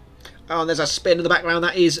pack. Oh, and there's a spin in the background.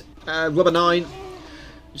 That is Rubber 9,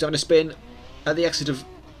 who's having a spin at the exit of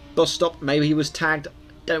bus stop. Maybe he was tagged.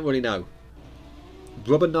 Don't really know.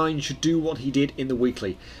 Rubber 9 should do what he did in the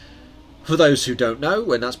weekly. For those who don't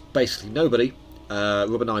know, and that's basically nobody,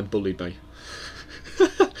 Rubber 9 bullied me.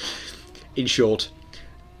 In short,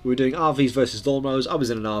 we were doing RVs versus lawnmowers. I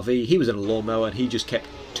was in an RV, he was in a lawnmower, and he just kept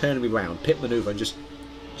turning me round, pit manoeuvre, and just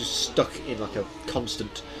stuck in like a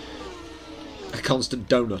constant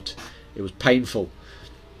donut. It was painful.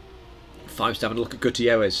 Feimster having a look at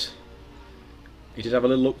Gutierrez. He did have a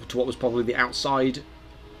little look to what was probably the outside.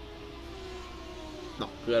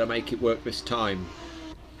 Not going to make it work this time.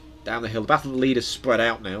 Down the hill. The battle of the lead is spread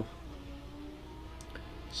out now.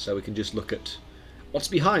 So we can just look at what's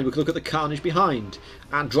behind. We can look at the carnage behind.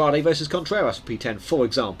 Andrade versus Contreras for P10, for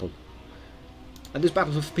example. And this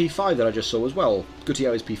battle for P5 that I just saw as well.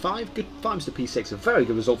 Gutierrez P5, Feimster P6. A very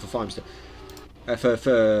good result for Feimster.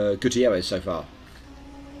 For Gutierrez so far.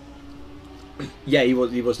 Yeah, he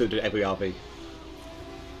was doing every RV.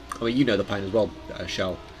 I mean, you know the pain as well,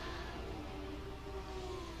 Charles.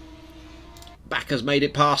 Backers made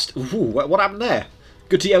it past. Ooh, what happened there?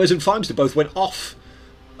 Gutierrez and Feimster both went off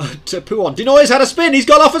to Pouon. Denoyer's had a spin. He's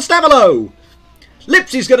gone off at Stavelo.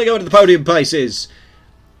 Lipsy's going to go into the podium places.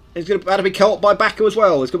 He's going to be caught by Backer as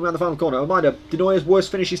well. He's coming around the final corner. Reminder, Denoyer's worst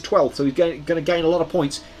finish is 12th, so he's going to gain a lot of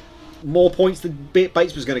points. More points than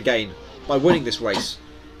Bates was going to gain by winning this race.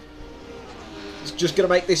 It's just going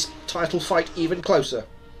to make this title fight even closer.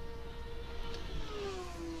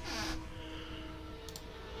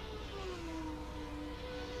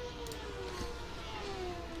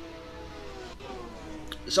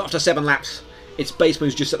 So after 7 laps, it's Baseman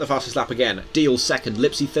who's just at the fastest lap again. Deal 2nd,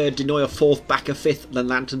 Lipsy 3rd, Denoyer 4th, Backer 5th, then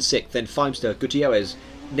Lantern 6th, then Feimster, Gutierrez,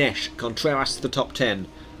 Nesh, Contreras to the top 10.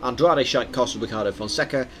 Andrade, Shaik, Costa, Ricardo,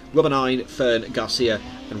 Fonseca, Rubber 9, Fern, Garcia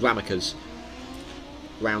and Ramicas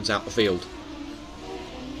rounds out the field.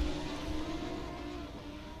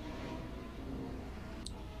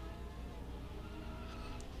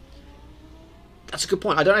 That's a good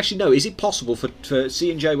point. I don't actually know. Is it possible for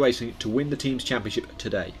C&J Racing to win the team's championship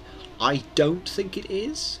today? I don't think it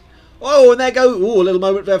is. Oh, and there go. Ooh, a little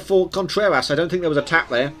moment there for Contreras. I don't think there was a tap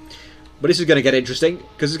there. But this is going to get interesting,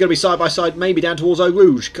 because it's going to be side by side, maybe down towards Eau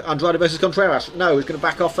Rouge. Andrade versus Contreras. No, it's going to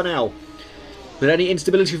back off for now. But any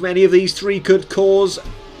instability from any of these three could cause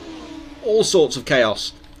all sorts of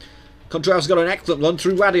chaos. Contreras got an excellent run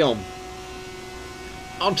through Radion.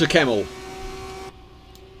 Onto Kemmel.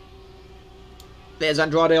 There's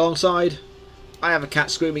Andrade alongside. I have a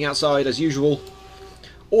cat screaming outside as usual.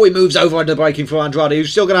 Oh, he moves over under braking for Andrade,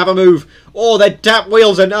 who's still going to have a move. Oh, they tap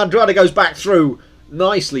wheels and Andrade goes back through.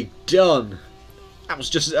 Nicely done. That was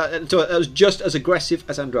just as aggressive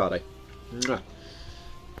as Andrade. Mwah.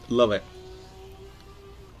 Love it.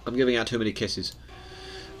 I'm giving out too many kisses.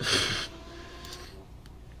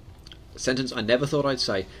 Sentence I never thought I'd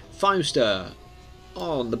say. Feimster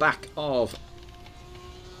on the back of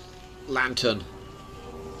Lantern.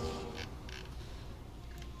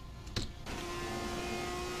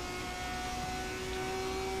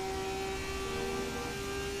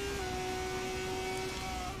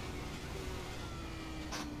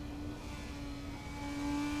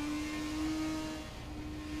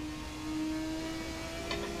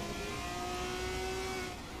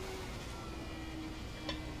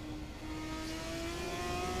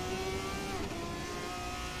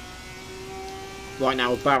 Right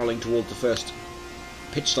now we're barrelling towards the first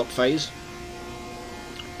pit stop phase,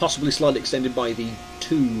 possibly slightly extended by the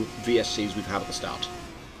 2 VSCs we've had at the start.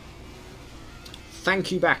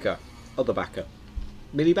 Thank you, backer. Other backer.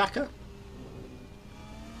 Millie backer?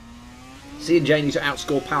 C&J need to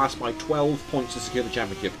outscore Palace by 12 points to secure the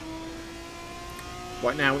championship.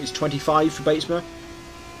 Right now it's 25 for Batesma,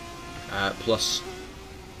 plus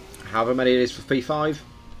however many it is for P5.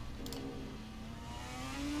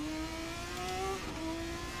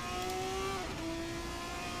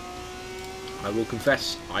 I will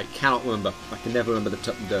confess, I cannot remember. I can never remember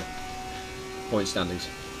the point standings.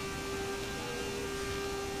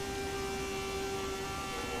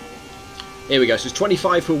 Here we go. So it's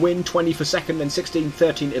 25 for win, 20 for second, then 16,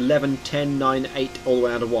 13, 11, 10, 9, 8, all the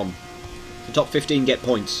way down to 1. The top 15 get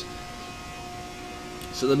points.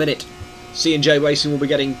 So at the minute, C&J Racing will be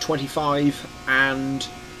getting 25 and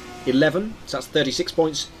 11. So that's 36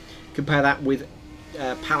 points. Compare that with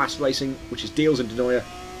Palace Racing, which is Deals and Denoyer,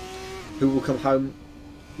 who will come home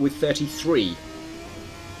with 33.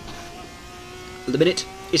 At the minute,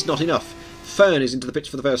 it's not enough. Fern is into the pits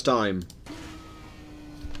for the first time.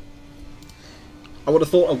 I would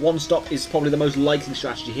have thought a one-stop is probably the most likely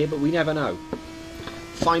strategy here, but we never know.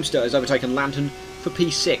 Feimster has overtaken Lantern for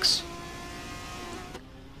P6.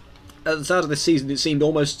 At the start of this season, it seemed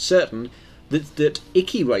almost certain that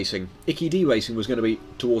Icky D Racing was going to be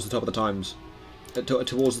towards the top of the times,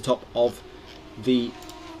 towards the top of the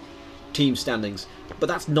team standings, but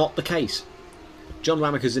that's not the case. John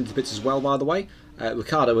Ramaker's into the pits as well, by the way.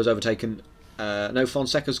 Ricardo has overtaken. No,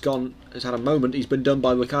 Fonseca's gone. Has had a moment. He's been done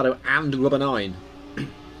by Ricardo and Rubber 9.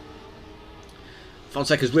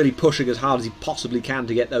 Fonseca's really pushing as hard as he possibly can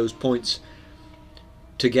to get those points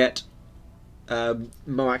to get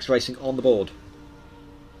Moax Racing on the board.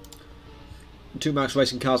 The 2 Moax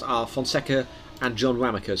Racing cars are Fonseca and John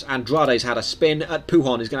Ramaker's. Andrade's had a spin at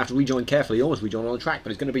Pujon. He's going to have to rejoin carefully. He almost rejoined on the track, but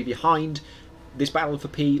he's going to be behind this battle for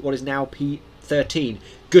what is now P13.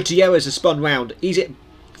 Gutierrez has spun round. He's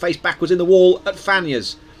face backwards in the wall at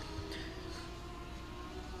Fanya's.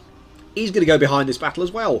 He's going to go behind this battle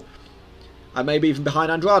as well. And maybe even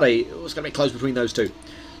behind Andrade. It's going to be close between those two.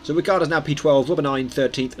 So Ricardo's now P12, Rubber 9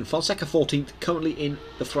 13th, and Fonseca 14th, currently in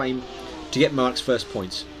the frame to get Moax first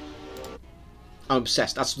points. I'm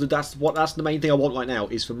obsessed. That's the main thing I want right now,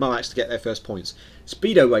 is for Moax to get their first points.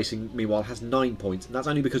 Speedo Racing, meanwhile, has 9 points, and that's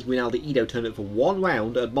only because Rinaldi Ido turned up for 1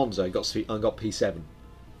 round at Monza and got P7.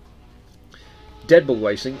 Dead Bull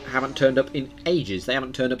Racing haven't turned up in ages. They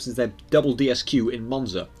haven't turned up since their double DSQ in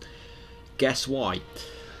Monza. Guess why?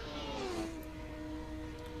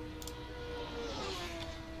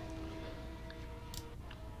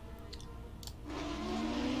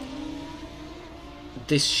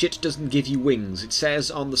 This shit doesn't give you wings. It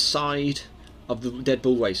says on the side of the Dead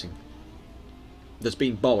Bull Racing that's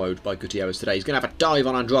been borrowed by Gutierrez today. He's going to have a dive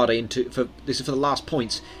on Andrade this is for the last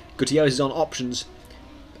points. Gutierrez is on options.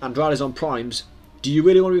 Andrade is on primes. Do you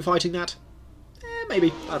really want to be fighting that?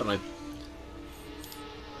 Maybe. I don't know.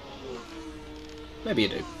 Maybe you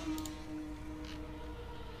do.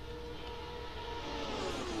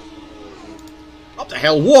 Up the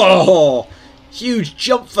hill. Whoa! Huge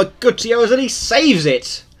jump for Gutierrez and he saves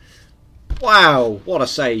it! Wow, what a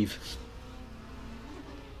save.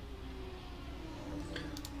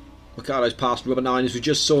 Ricardo's past Rubber 9, as we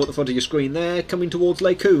just saw at the front of your screen there, coming towards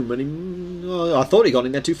Lecombe. And I thought he got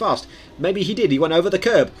in there too fast. Maybe he did, he went over the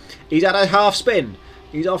curb. He's at a half spin.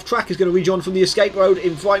 He's off track, he's going to rejoin from the escape road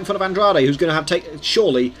right in front of Andrade, who's going to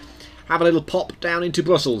surely have a little pop down into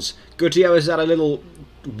Brussels. Gutierrez had a little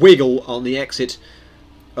wiggle on the exit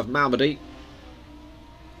of Malmedy.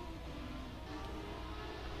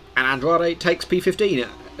 And Andrade takes P15,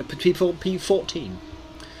 P14.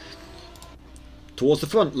 Towards the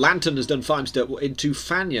front, Lantern has done Feimster into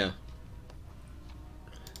Fania.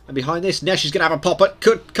 And behind this, Nesh is going to have a pop at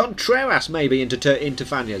Contreras, maybe, into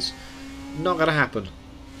Fania's. Not going to happen.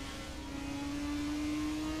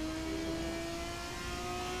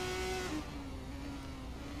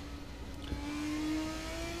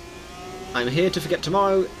 I'm here to forget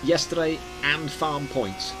tomorrow, yesterday, and farm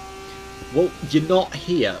points. Well, you're not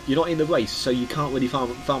here. You're not in the race, so you can't really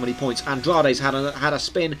farm any points. Andrade's had a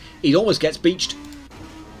spin. He almost gets beached.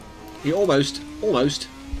 He almost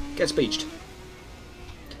gets beached.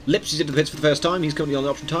 Lips is into the pits for the first time. He's currently on the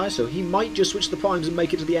option tyre, so he might just switch to the primes and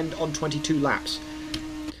make it to the end on 22 laps.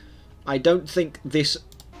 I don't think this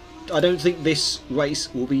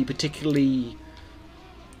race will be particularly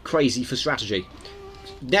crazy for strategy.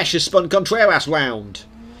 Nesh has spun Contreras round.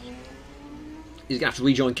 He's going to have to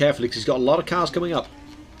rejoin carefully because he's got a lot of cars coming up.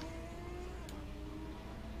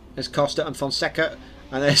 There's Costa and Fonseca,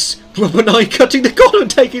 and there's Rubber 9 cutting the corner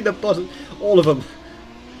and taking the bottom. All of them.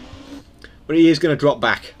 But he is going to drop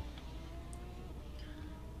back.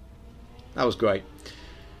 That was great.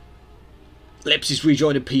 Lips is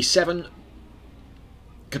rejoining P7.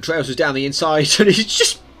 Contreras was down the inside and he's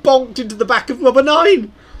just bonked into the back of Rubber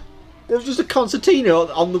 9. There's just a concertina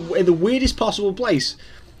in the weirdest possible place.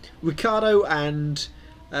 Ricardo and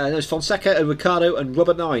there's Fonseca and Ricardo and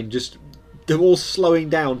Rubber 9 they're all slowing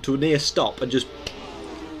down to a near stop and just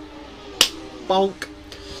bonk,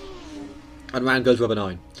 and round goes Rubber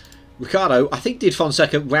 9. Ricardo, I think, did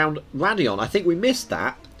Fonseca round Randy on. I think we missed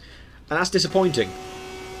that, and that's disappointing.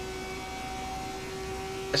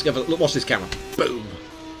 Let's go. Watch this camera. Boom!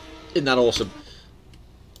 Isn't that awesome?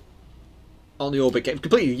 On the orbit game,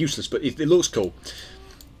 completely useless, but it looks cool.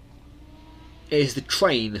 Is the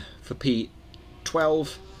train for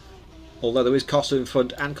P12, although there is Costa in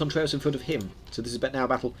front and Contreras in front of him. So this is now a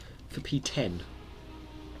battle for P10.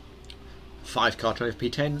 5-car train for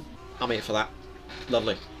P10. I'm here for that.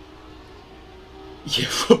 Lovely. Yeah,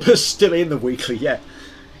 Rubber's still in the weekly, yeah.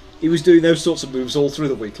 He was doing those sorts of moves all through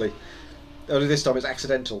the weekly. Only this time it's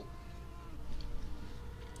accidental.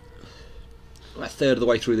 We're a third of the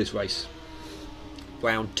way through this race.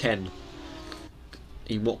 Round 10.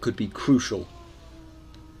 In what could be crucial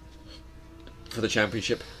for the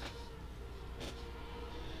championship.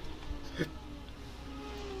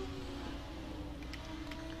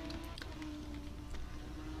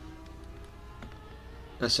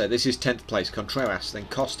 Let's say this is 10th place. Contreras, then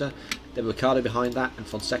Costa, then Ricardo behind that, and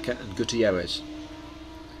Fonseca and Gutierrez.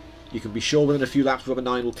 You can be sure within a few laps Rubber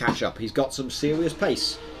 9 will catch up. He's got some serious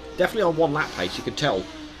pace. Definitely on 1 lap pace, you can tell.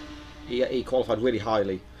 He qualified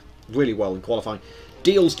really well in qualifying.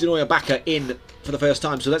 Deals Denoya Bakker in for the first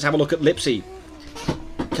time, so let's have a look at Lipsy.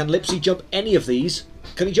 Can Lipsy jump any of these?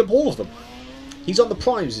 Can he jump all of them? He's on the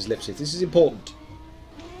primes, is Lipsy. This is important.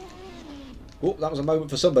 Oh, that was a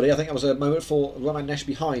moment for somebody. I think that was a moment for Roman Nesh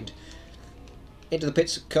behind. Into the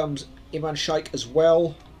pits comes Imran Shaikh as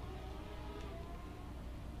well.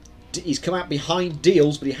 He's come out behind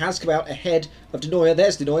Deals, but he has come out ahead of Denoya.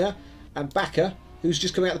 There's Denoya and Bakker, who's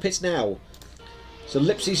just coming out of the pits now. So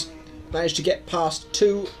Lipsy's managed to get past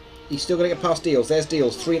 2. He's still going to get past Deals. There's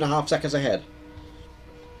Deals, 3.5 seconds ahead.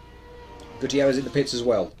 Gutierrez in the pits as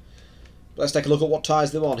well. Let's take a look at what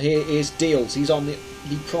tyres they're on. Here is Deals. He's on the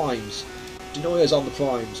primes. Denoya's on the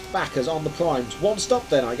primes. Bakker's on the primes. 1 stop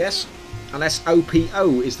then, I guess. Unless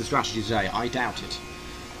OPO is the strategy today. I doubt it.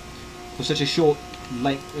 For such a short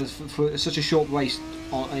length, for such a short race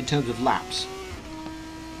in terms of laps,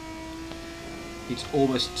 it's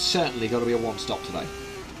almost certainly going to be a 1 stop today.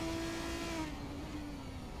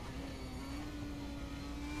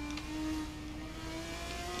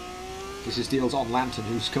 This is Deals on Lantern,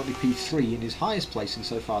 who's currently P3 in his highest placing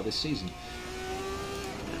so far this season.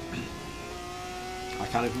 I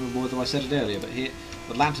can't even remember whether I said it earlier,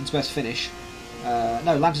 but Lantern's best finish...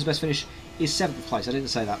 no, Lantern's best finish is 7th place. I didn't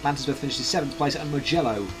say that. Lantern's best finish is 7th place at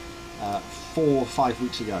Mugello 4 or 5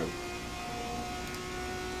 weeks ago.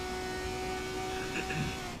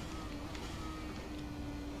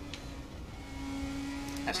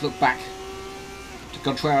 Let's look back to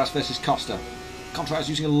Contreras versus Costa. Contreras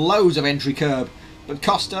using loads of entry curb, but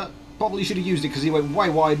Costa probably should have used it because he went way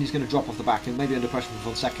wide and he's going to drop off the back and maybe under pressure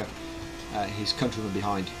from Fonseca, his countryman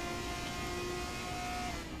behind.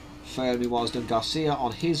 Fermi was done Garcia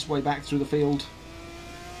on his way back through the field.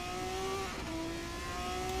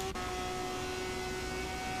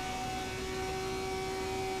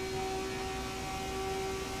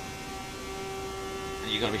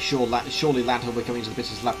 And you've got to be sure, surely Lantern will be coming into the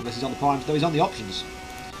pits lap unless he's on the primes, though he's on the options.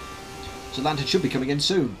 So Lantern should be coming in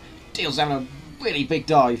soon. Deals having a really big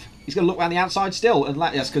dive. He's going to look around the outside still, and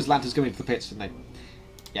yes, because Lantern's coming into the pits, didn't they?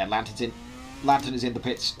 Yeah, Lantern is in the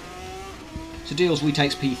pits. So Deals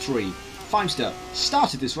retakes P3. Feimster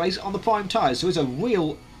started this race on the prime tyres, so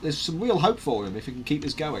there's some real hope for him if he can keep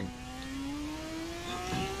this going.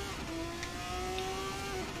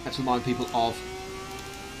 Let's remind people of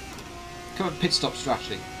current pit stop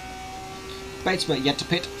strategy. Batesma yet to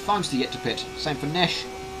pit, Feimster yet to pit. Same for Nesh.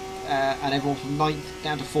 and everyone from 9th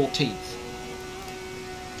down to 14th.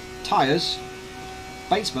 Tyres,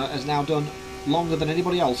 Batesma has now done longer than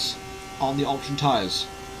anybody else on the option tyres.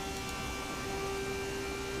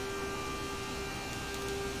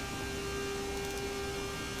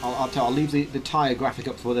 I'll leave the tyre graphic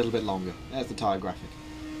up for a little bit longer. There's the tyre graphic.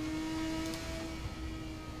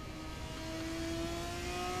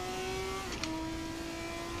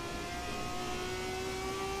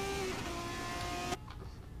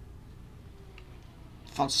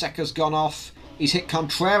 Fonseca's gone off. He's hit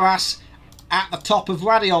Contreras at the top of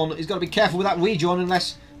Radion. He's got to be careful with that rejoin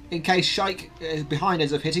unless, in case Sheikh behind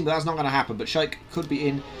ends up hitting, but that's not going to happen. But Sheikh could be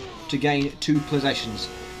in to gain 2 possessions.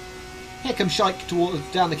 Here comes Sheikh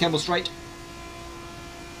down the Kemmel Straight.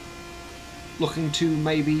 Looking to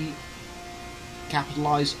maybe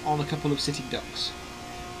capitalise on a couple of sitting ducks.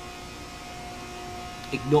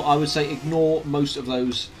 I would say ignore most of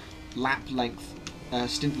those lap length,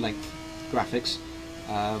 stint length graphics.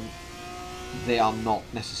 They are not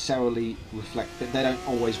necessarily they don't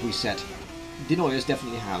always reset. Denoyers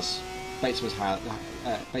definitely has. Batesman's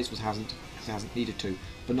hasn't needed to,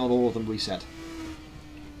 but not all of them reset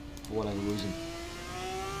for whatever reason.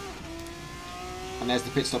 And there's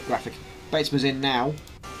the pit stop graphic. Batesman's in now.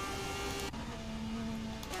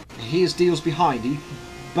 Here's Deals behind.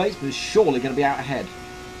 Batesman's surely going to be out ahead.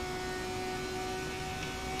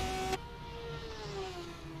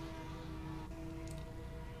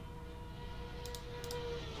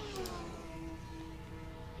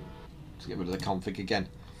 Let's get rid of the config again.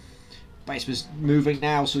 Batesman's moving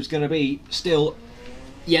now, so it's going to be still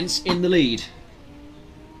Jens in the lead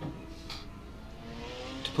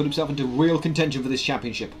to put himself into real contention for this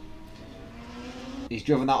championship. He's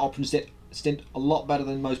driven that option stint a lot better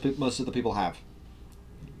than most of the people have.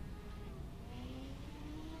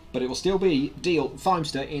 But it will still be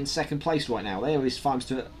Feimster in second place right now. There is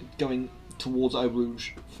Feimster going towards Eau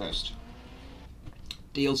Rouge first.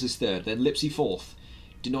 Deals is third, then Lipsy fourth.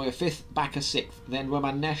 Denoyer 5th, Bakker 6th, then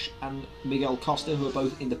Roman Nesh and Miguel Costa, who are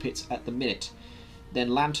both in the pits at the minute.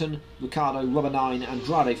 Then Lantern, Ricardo, Rubber 9,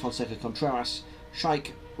 Andrade, Fonseca, Contreras,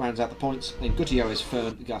 Sheikh rounds out the points, then Gutierrez,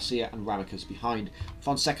 Fern, Garcia and Ramicas behind.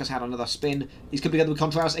 Fonseca's had another spin. He's coming together with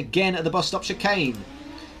Contreras again at the bus stop chicane.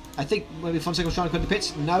 I think maybe Fonseca was trying to put in the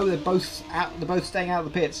pits. No, they're both out. They're both staying out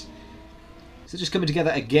of the pits. So they're just coming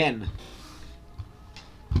together again.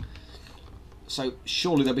 So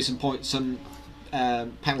surely there'll be some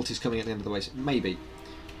penalties coming at the end of the race, maybe,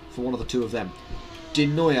 for one of the two of them.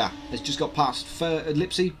 Denoyer has just got past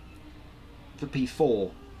Lipsy for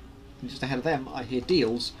P4. And just ahead of them, I hear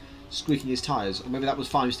Deals squeaking his tyres. Or maybe that was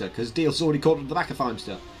Feimster, because Deals has already caught up to the back of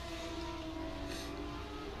Feimster.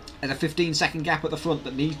 There's a 15-second gap at the front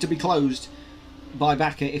that needs to be closed by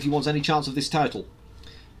Bakker if he wants any chance of this title.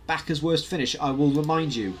 Bakker's worst finish, I will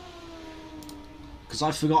remind you, because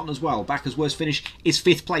I've forgotten as well, Bakker's worst finish is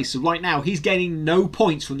 5th place. So right now, he's gaining no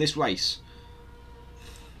points from this race.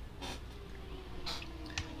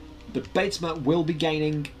 But Batesma will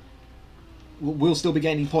still be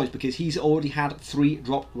gaining points because he's already had 3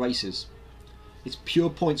 drop races. It's pure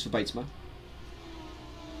points for Batesma.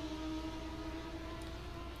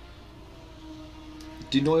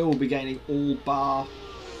 Denoyer will be gaining all bar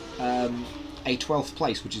a 12th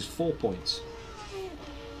place, which is 4 points.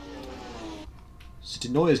 So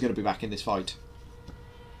Denoyer is going to be back in this fight.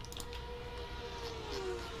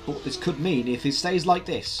 But what this could mean, if it stays like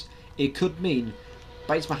this, it could mean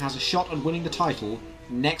Batesma has a shot at winning the title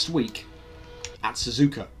next week at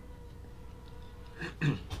Suzuka.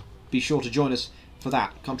 Be sure to join us for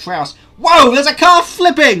that. Contreras. Whoa! There's a car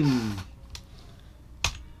flipping!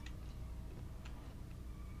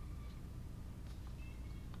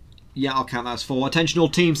 Yeah, I'll count that as 4. Attention all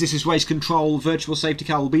teams, this is race control. Virtual safety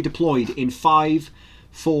car will be deployed in 5,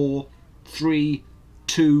 4, 3,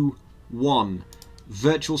 2, 1.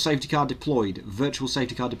 Virtual safety car deployed. Virtual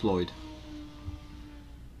safety car deployed.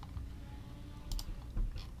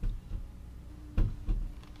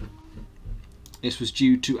 This was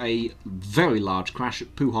due to a very large crash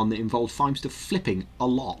at Pujon that involved Feimster flipping a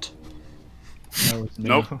lot.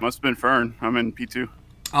 Nope, must have been Fern. I'm in P2.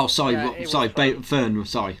 Oh, sorry, yeah, Fern,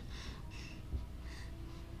 sorry.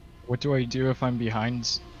 What do I do if I'm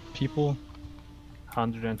behind people?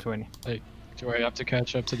 120. Like, do I have to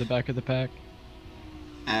catch up to the back of the pack?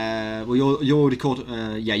 Well, you're already caught.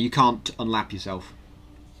 Yeah, you can't unlap yourself.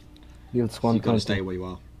 You've got to stay where you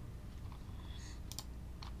are.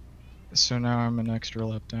 So now I'm an extra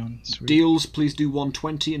lap down. Sweet. Deals, please do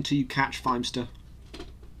 120 until you catch Feimster.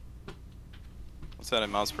 What's that in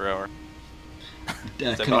miles per hour?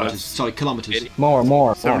 Kilometers. Sorry, kilometers. 80?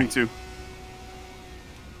 More. 72.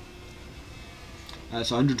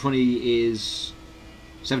 So 120 is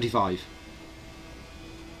 75.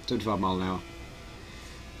 75 mile an hour.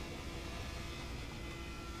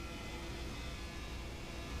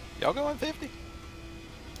 Y'all going 50?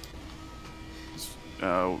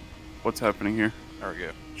 What's happening here? There we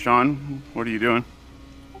go. Sean, what are you doing?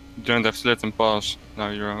 Don't have to let them pass. No,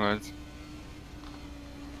 you're alright.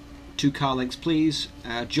 2 car lengths, please.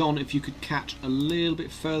 John, if you could catch a little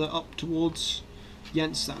bit further up towards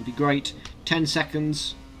Jens, that would be great. 10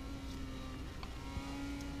 seconds.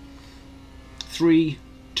 3,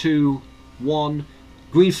 2, 1.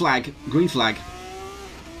 Green flag. Green flag.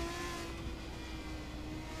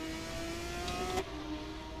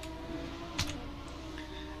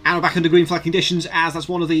 And we're back under green flag conditions, as that's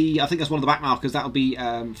one of the, I think that's one of the back markers. That'll be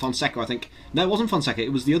Fonseca, I think. No, it wasn't Fonseca,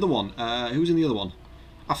 it was the other one. Who was in the other one?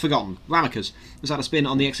 I've forgotten. Ramicas has had a spin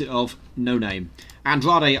on the exit of No Name.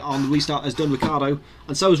 Andrade on the restart has done Ricardo,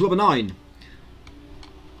 and so has Rubber 9.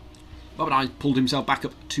 Rubber 9 pulled himself back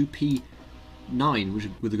up to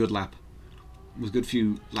P9 with a good lap. With a good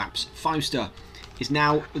few laps. Feimster is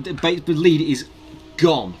now, the lead is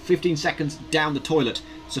gone. 15 seconds down the toilet.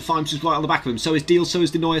 So Feimster's right on the back of him. So is Deal, so is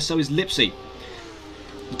Denoyer, so is Lipsy.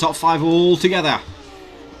 The top 5 are all together.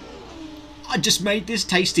 I just made this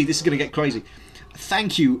tasty. This is going to get crazy.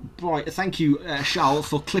 Thank you, Charles,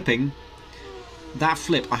 for clipping that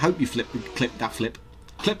flip. I hope you clipped that flip.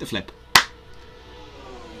 Clip the flip.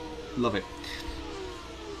 Love it.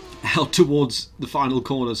 Out towards the final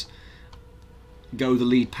corners go the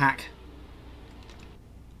lead pack.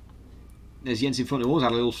 There's Jens in front of us.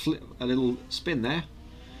 Had a little spin there.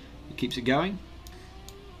 He keeps it going.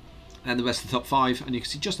 And the rest of the top 5, and you can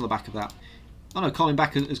see just on the back of that. Oh no, Colin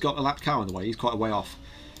Backer has got a lapped car in the way. He's quite a way off.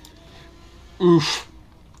 Oof.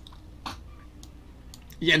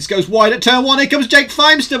 Jens goes wide at turn 1. Here comes Jake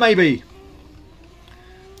Feimster, maybe.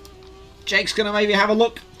 Jake's going to maybe have a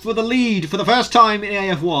look for the lead for the first time in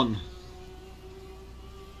AF1.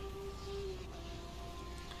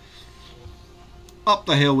 Up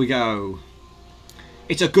the hill we go.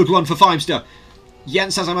 It's a good run for Feimster.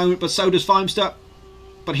 Jens has a moment, but so does Feimster.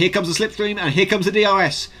 But here comes the slipstream, and here comes the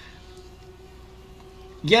DRS.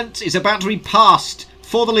 Jens is about to be passed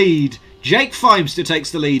for the lead. Jake Feimster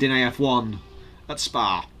takes the lead in AF1 at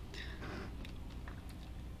Spa.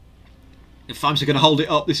 If Feimster going to hold it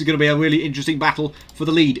up, this is going to be a really interesting battle for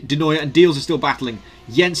the lead. Denoyer and Deals are still battling.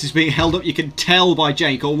 Jens is being held up, you can tell by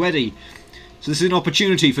Jake already. So this is an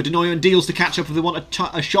opportunity for Denoyer and Deals to catch up if they want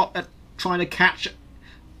a shot at trying to catch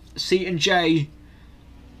C and J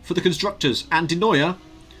for the constructors. And Denoyer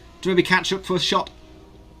to maybe catch up for a shot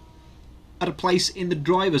at a place in the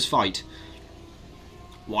drivers' fight.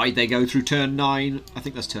 Wide they go through turn 9. I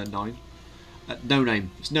think that's turn 9. No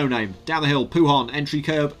Name. It's No Name. Down the hill. Pujon. Entry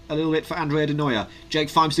curb a little bit for Andrea Denoyer. Jake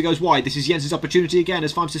Feimster goes wide. This is Jens' opportunity again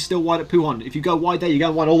as Feimster's still wide at Pujon. If you go wide there, you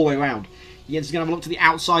go wide all the way around. Jens is going to have a look to the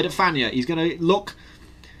outside of Fania. He's going to look.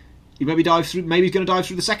 He maybe dive through. Maybe he's going to dive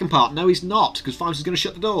through the second part. No, he's not, because Feimster's going to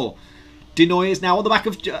shut the door. Denoyer is now on the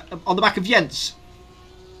back of Jens.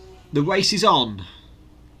 The race is on.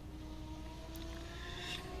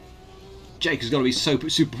 Jake has got to be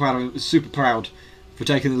super proud for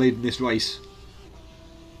taking the lead in this race.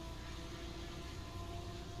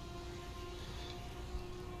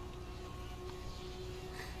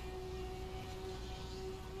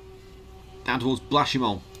 Down towards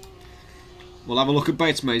Blachimon. We'll have a look at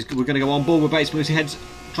Batesma. We're going to go on board with Batesma as he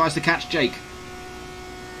tries to catch Jake.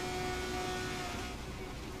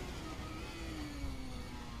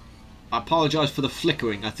 I apologise for the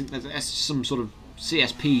flickering. I think that's some sort of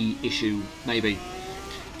CSP issue, maybe.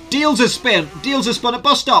 Deals a spin. Deals a spin at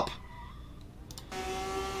bus stop.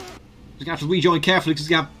 He's going to have to rejoin carefully because he's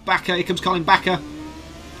going to have Backer. Here comes Colin Backer.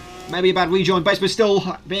 Maybe a bad rejoin. Batesma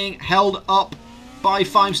still being held up by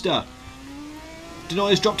Feimster.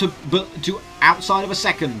 Denoyer's dropped to outside of a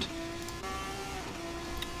second.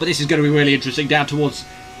 But this is going to be really interesting down towards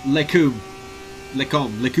Lecombe.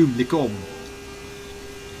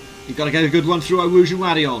 You've got to get a good run through Rouge and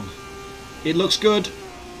Radion. It looks good.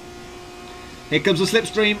 Here comes the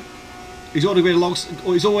slipstream. He's already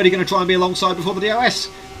going to try and be alongside before the DRS.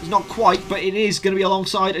 It's not quite, but it is going to be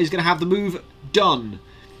alongside. He's going to have the move done.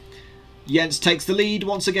 Jens takes the lead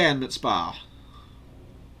once again at Spa.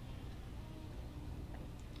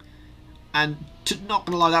 And not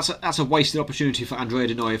going to lie, that's a wasted opportunity for Andrea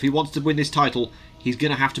Denoyer. If he wants to win this title, he's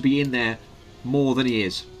going to have to be in there more than he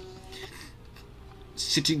is.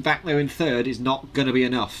 Sitting back there in third is not going to be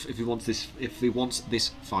enough if he wants this. If he wants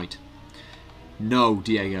this fight. No,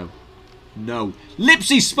 Diego. No.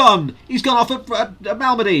 Lipsy spun. He's gone off at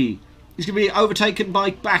Malmedy. He's going to be overtaken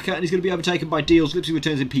by Backer and he's going to be overtaken by Deals. Lipsy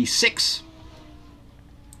returns in P6.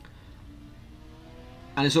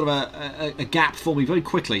 and it's sort of a gap forming very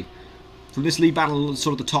quickly. From this lead battle,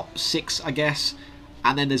 sort of the top 6, I guess,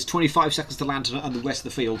 and then there's 25 seconds to Lantern and the rest of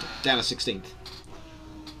the field down to 16th.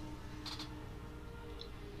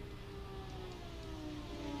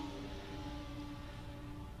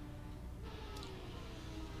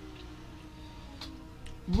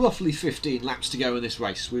 Roughly 15 laps to go in this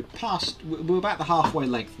race. We're about the halfway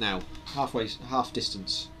length now, half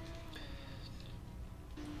distance.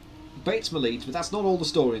 Batesma leads, but that's not all the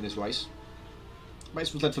story in this race.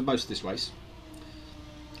 Batesma led for most of this race.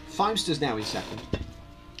 Feimster's now in second,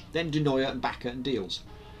 then De Nooijer and Bakker and Deals.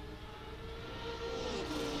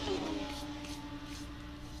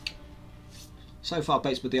 So far,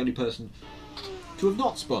 Batesma the only person to have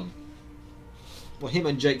not spun. Well, him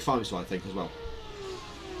and Jake Feimster, I think, as well.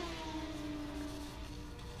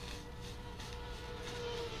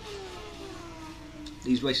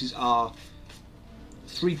 These races are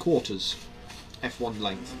 3/4 F1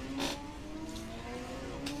 length.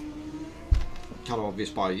 Kind of obvious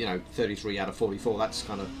by, you know, 33 out of 44. That's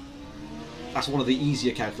one of the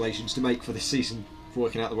easier calculations to make for this season for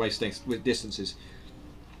working out the race with distances.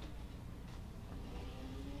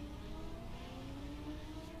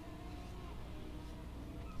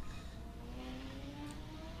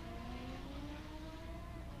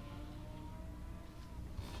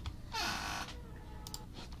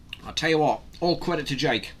 I'll tell you what, all credit to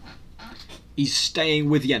Jake. He's staying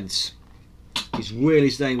with Jens. He's really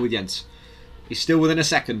staying with Jens. He's still within a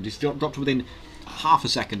second. He's dropped within half a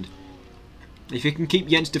second. If he can keep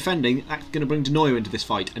Jens defending, that's going to bring De Nooijer into this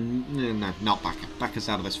fight. And no, not Bakker. Bakker's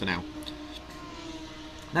out of this for now.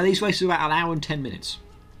 Now these races are about an hour and 10 minutes.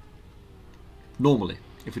 Normally,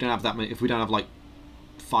 if we don't have that many, if we don't have like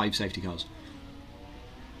 5 safety cars.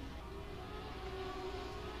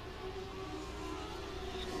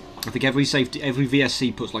 I think every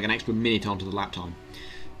VSC puts like an extra minute onto the lap time.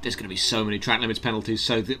 There's going to be so many track limits penalties,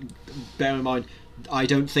 so bear in mind, I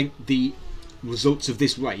don't think the results of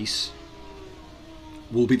this race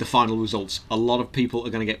will be the final results. A lot of people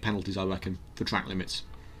are going to get penalties, I reckon, for track limits.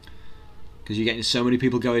 Because you're getting so many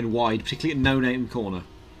people going wide, particularly at no-name corner.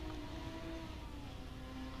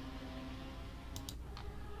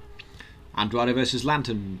 Andrade versus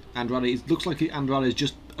Lantern. Andrade, it looks like Andrade has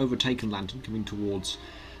just overtaken Lantern, coming towards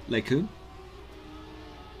Lekun.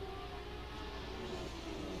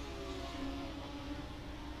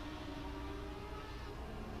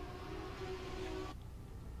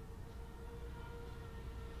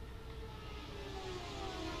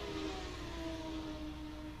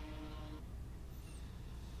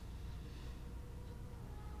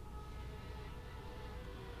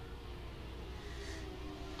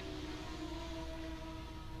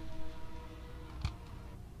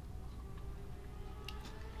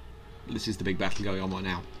 This is the big battle going on right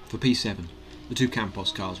now. For P7, the 2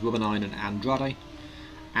 Campos cars, Rubber9 and Andrade,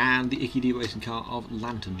 and the Icky racing car of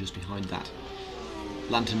Lantern just behind that.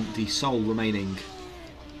 Lantern, the sole remaining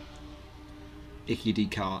Icky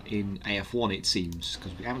car in AF1, it seems,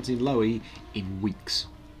 because we haven't seen Lowy in weeks.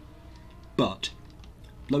 But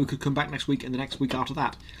Lowy could come back next week and the next week after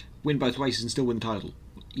that, win both races and still win the title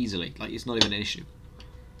easily. Like, it's not even an issue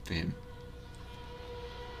for him.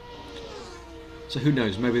 So who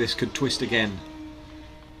knows? Maybe this could twist again.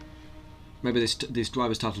 Maybe this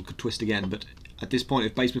driver's title could twist again. But at this point,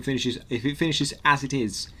 if it finishes as it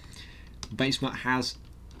is, Batesma has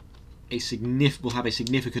will have a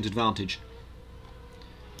significant advantage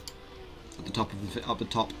at the top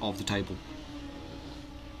of the table.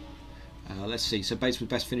 Let's see. So Batesma's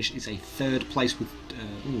best finish is a 3rd place with.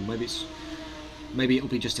 Maybe it'll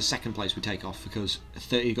be just a 2nd place we take off, because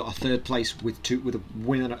you got a 3rd place with a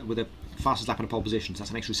winner with a fastest lap and a pole position. So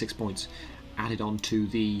that's an extra 6 points added on to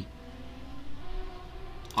the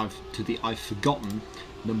I've forgotten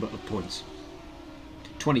number of points.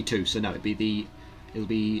 22. So no, it'll be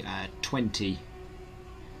 20.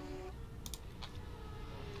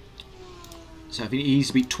 So if he needs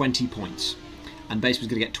to beat 20 points, and Batesman's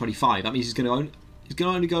going to get 25, that means he's going to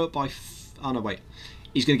only go up by. Oh no, wait.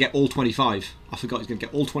 He's going to get all 25. I forgot he's going to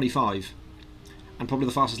get all 25. And probably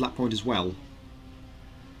the fastest lap point as well.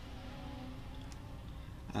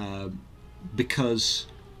 Because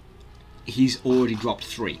he's already dropped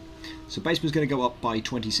 3. So Batesman's going to go up by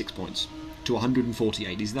 26 points to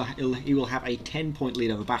 148. He will have a 10-point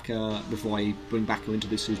lead over Bakker before I bring Bakker into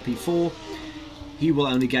this P4. He will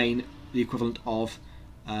only gain the equivalent of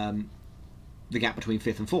the gap between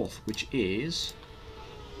 5th and 4th, which is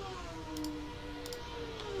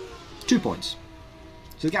 2 points.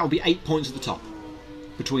 So the gap will be 8 points at the top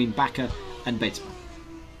between Bakker and Batesma.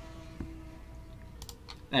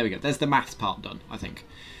 There we go. There's the maths part done, I think.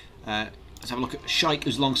 Let's have a look at Shaik,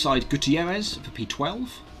 who's alongside Gutierrez for P12.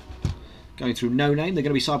 Going through No Name. They're going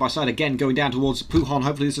to be side by side again, going down towards Pujon.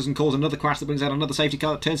 Hopefully this doesn't cause another crash that brings out another safety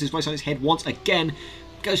car that turns his race on its head once again.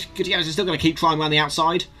 Gutierrez is still going to keep trying around the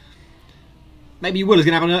outside. Maybe Will is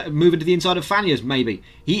going to have a move into the inside of Fanya's, maybe.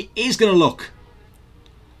 He is going to look.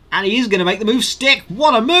 And he is going to make the move stick.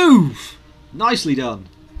 What a move! Nicely done.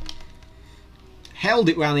 Held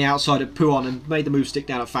it round the outside at Pujon and made the move stick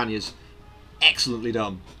down at Fanya's. Excellently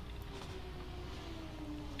done.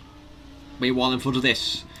 Meanwhile, in front of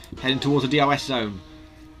this, heading towards the DRS zone,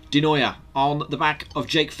 Denoyer on the back of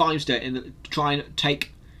Jake Feimster in try and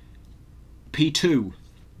take P2.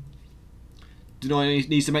 Denoyer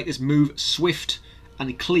needs to make this move swift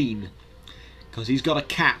and clean because he's got to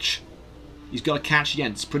catch. He's got to catch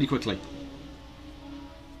Jens pretty quickly.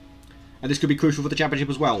 And this could be crucial for the championship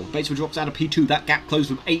as well. Batesman drops down to P2. That gap closed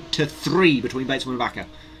from 8 to 3 between Batesman and Vaca.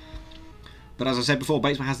 But as I said before,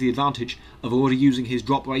 Batesman has the advantage of already using his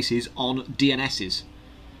drop races on DNSs.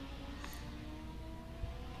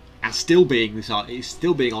 And still being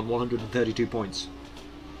on 132 points.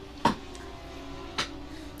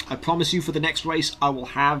 I promise you for the next race I will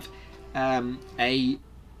have a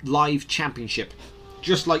live championship.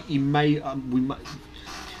 Just like you may,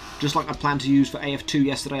 just like I planned to use for AF2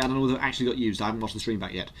 yesterday. I don't know whether it actually got used. I haven't watched the stream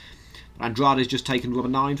back yet. But Andrade's just taken rubber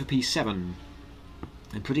 9 for P7.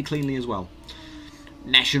 And pretty cleanly as well.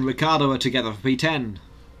 Nesh and Ricardo are together for P10.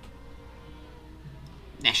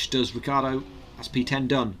 Nesh does Ricardo. That's P10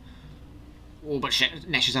 done. Oh, but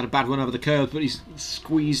Nesh has had a bad run over the curve, but he's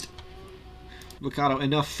squeezed Ricardo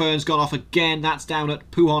enough. Fern's gone off again. That's down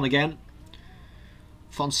at Pujon again.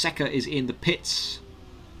 Fonseca is in the pits.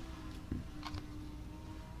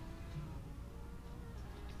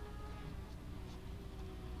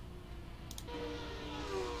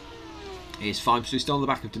 Here's Feimster still on the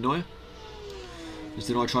back of Denoyer. As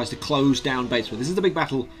Denoyer tries to close down Batesman. This is the big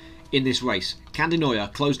battle in this race. Can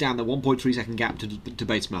Denoyer close down the 1.3 second gap to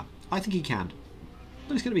Batesman? I think he can.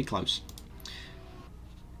 But it's going to be close.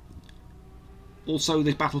 Also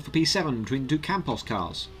this battle for P7 between two Campos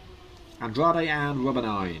cars. Andrade and Rubber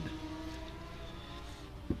 9.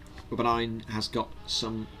 Rubber 9 has got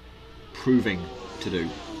some proving to do.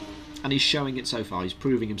 And he's showing it so far. He's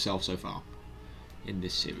proving himself so far in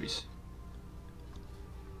this series.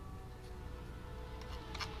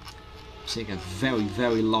 Seeing a very,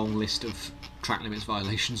 very long list of track limits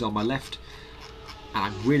violations on my left, and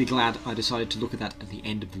I'm really glad I decided to look at that at the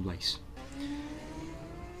end of the race.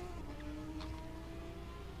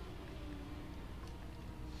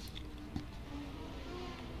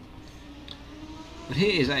 But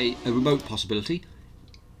here is a remote possibility.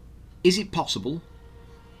 Is it possible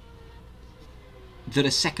that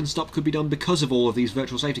a second stop could be done because of all of these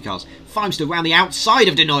virtual safety cars? Feimster around the outside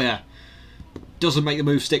of Denoyer. Doesn't make the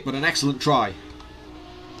move stick, but an excellent try.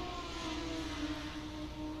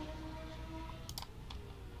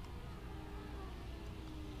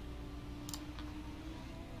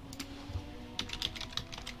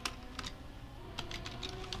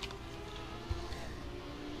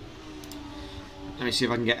 Let me see if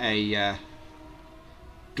I can get a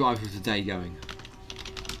driver of the day going.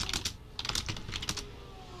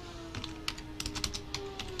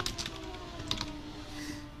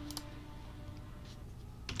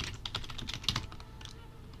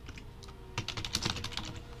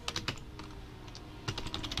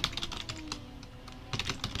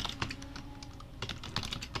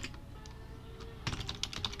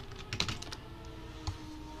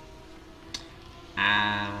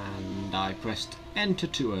 And I pressed enter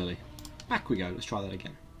too early. Back we go, let's try that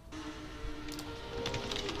again.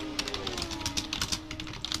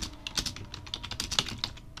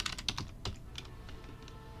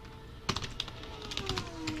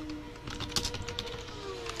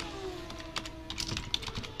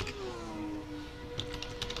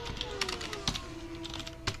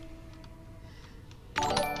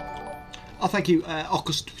 Oh, thank you,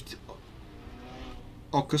 August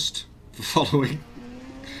for following.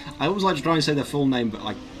 I always like to try and say their full name,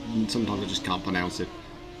 but sometimes I just can't pronounce it.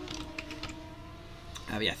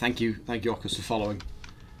 Yeah, thank you, August, for following.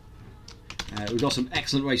 We've got some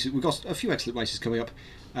excellent races. We've got a few excellent races coming up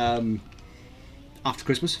after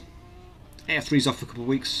Christmas. AF3's off for a couple of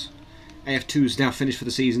weeks. AF2's now finished for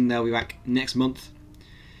the season. They'll be back next month.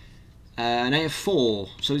 And AF4.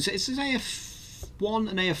 So it's AF1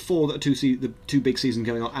 and AF4 that are the two big seasons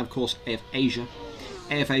going on, and of course AF Asia.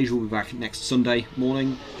 AF Asia will be back next Sunday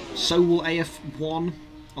morning. So will AF1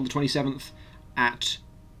 on the 27th at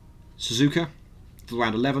Suzuka for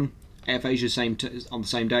round 11. AF Asia on the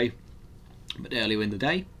same day, but earlier in the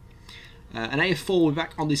day. And AF4 will be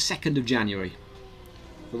back on the 2nd of January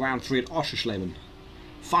for round 3 at Oschersleben.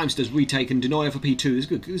 Feimster's retaken De Nooijer for P2.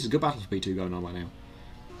 This is a good battle for P2 going on right now.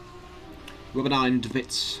 Rubber 9 into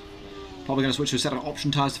pits. Probably going to switch to a set of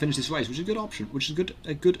option tyres to finish this race, which is a good option, which is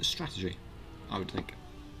a good strategy, I would think.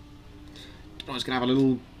 De Nooijer's going to have a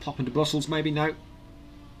little pop into Brussels, maybe? No.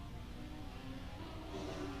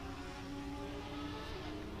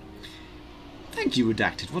 Thank you,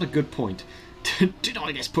 Redacted. What a good point. De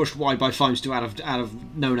Nooijer gets pushed wide by Feimster out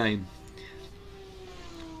of no name.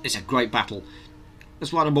 It's a great battle.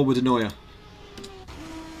 Let's ride on board with De Nooijer.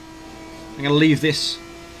 I'm going to leave this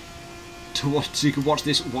to watch, so you can watch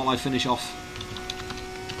this while I finish off.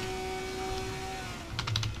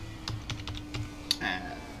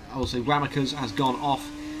 I will say Ramekers has gone off.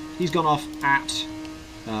 He's gone off at.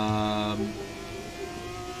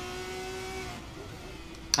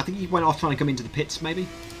 I think he went off trying to come into the pits, maybe?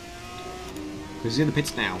 Because he's in the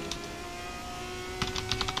pits now.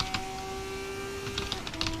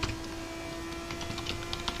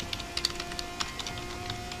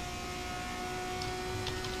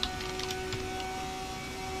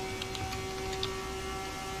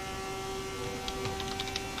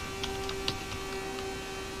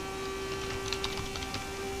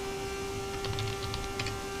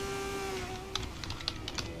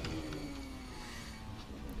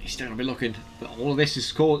 Still gonna be looking, but all of this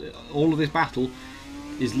is all of this battle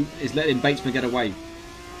is letting Batesman get away,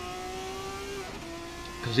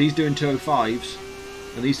 because he's doing 205s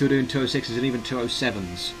and these two are doing 206s and even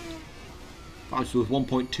 207s. Feimster was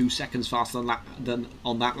 1.2 seconds faster than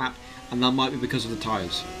on that lap, and that might be because of the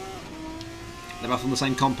tyres. They're both on the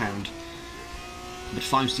same compound, but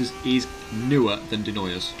Feimster's is newer than De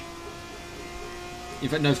Nooijer's. In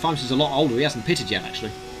fact, no, Feimster's a lot older. He hasn't pitted yet,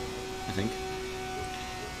 actually, I think.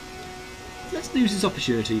 Let's use this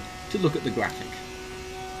opportunity to look at the graphic.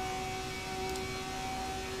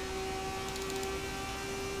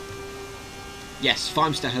 Yes,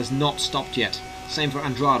 Feimster has not stopped yet. Same for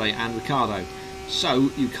Andrade and Ricciardo.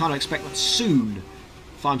 So you can't expect that soon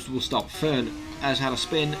Feimster will stop. Fern has had a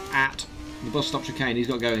spin at the bus stop chicane. He's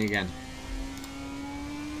got going again.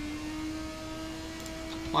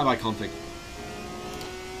 Bye bye config.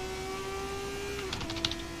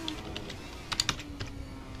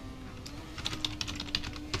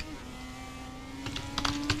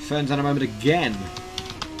 Fern's had a moment again.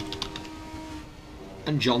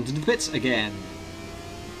 And John's into the pits again.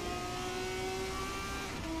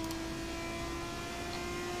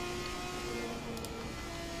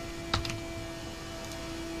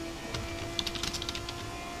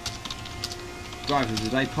 Driver of the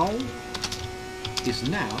Day poll is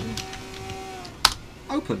now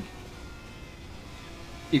open.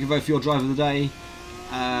 You can vote for your Driver of the Day.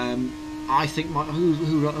 I think who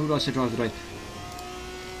do I say Driver of the Day?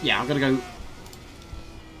 Yeah, I'm gonna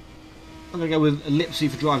go with Lipsy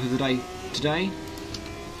for Driver of the Day today.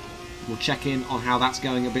 We'll check in on how that's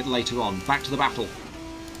going a bit later on. Back to the battle.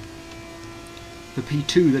 The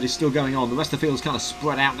P2 that is still going on. The rest of the field's kind of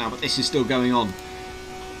spread out now, but this is still going on.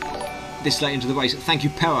 This late into the race. Thank you,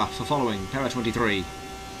 Pera, for following. Pera23.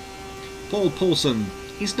 Paul Paulson.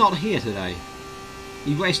 He's not here today.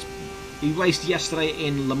 He raced yesterday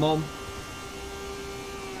in Le Mans.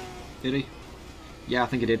 Did he? Yeah, I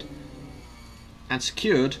think he did. And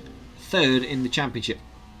secured 3rd in the championship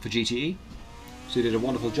for GTE. So he did a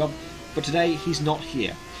wonderful job. But today he's not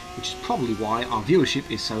here, which is probably why our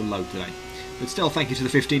viewership is so low today. But still, thank you to the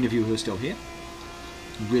 15 of you who are still here.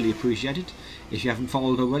 Really appreciate it. If you haven't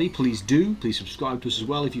followed already, please do. Please subscribe to us as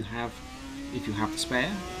well if you have the spare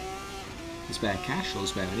cash or the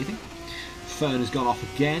spare anything. Fern has gone off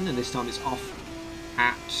again, and this time it's off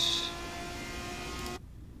at.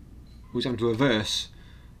 He's having to reverse.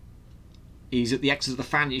 He's at the exit of the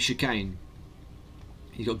Fania chicane.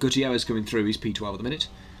 He's got Gutierrez coming through. He's P12 at the minute.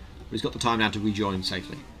 But he's got the time now to rejoin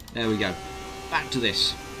safely. There we go. Back to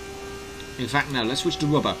this. In fact, no, let's switch to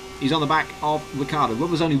Rubber. He's on the back of Ricciardo.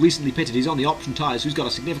 Rubber's only recently pitted. He's on the option tyres, so he's got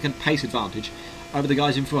a significant pace advantage over the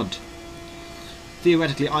guys in front.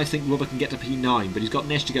 Theoretically, I think Rubber can get to P9, but he's got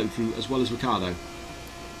Nesh to go through as well as Ricciardo.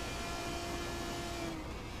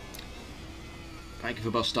 Braking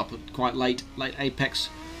for bus stop, quite late apex.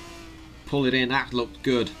 Pull it in, that looked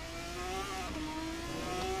good.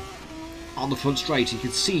 On the front straight, you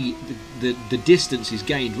can see the distance he's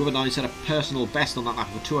gained. Rubber 9 set a personal best on that lap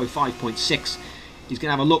of a 205.6. He's going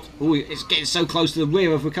to have a look. Oh, it's getting so close to the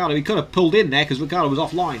rear of Ricciardo. He could have pulled in there because Ricciardo was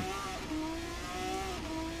offline.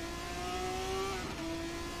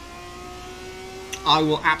 I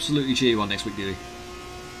will absolutely cheer you on next week, Dewey.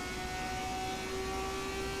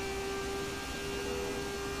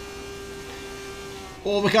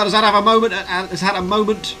 Oh, Ricciardo's had a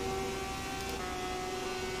moment.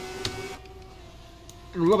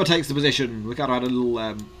 And Rubber takes the position. Ricardo had a little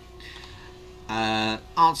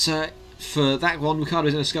answer for that one. Ricardo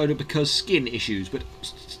is in a Skoda because skin issues, but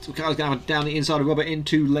Ricardo's going to have it down the inside of Rubber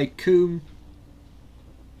into Lecombe.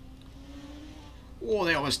 Oh,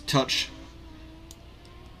 they almost touch.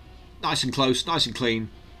 Nice and close, nice and clean.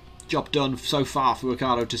 Job done so far for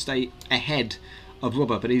Ricardo to stay ahead of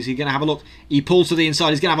Rubber, but is he going to have a look? He pulls to the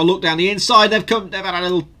inside. He's going to have a look down the inside. They've had a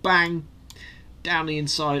little bang down the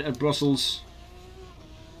inside of Brussels,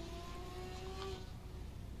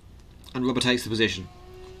 and Rubber takes the position.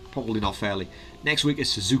 Probably not fairly. Next week is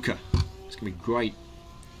Suzuka. It's going to be great.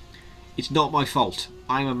 It's not my fault.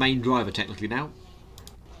 I'm a main driver technically now.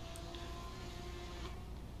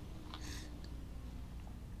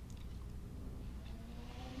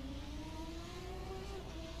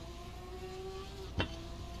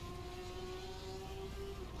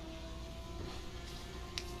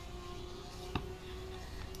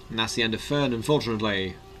 And that's the end of Fern,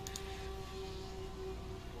 unfortunately.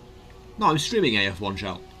 No, I'm streaming AF1,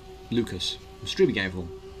 Shell. Lucas. I'm streaming AF1.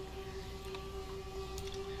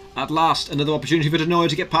 At last, another opportunity for Denoyer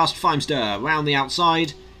to get past Feimster. Round the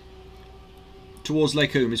outside. Towards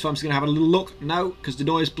Lecombe. Is Feimster going to have a little look? No, because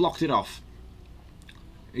Denoyer's blocked it off.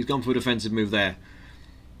 He's gone for a defensive move there.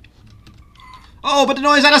 Oh, but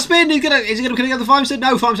Denoyer's had a spin! Is he going to get the Feimster?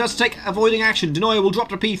 No, Feimster has to take avoiding action. Denoyer will drop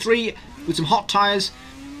to P3 with some hot tyres.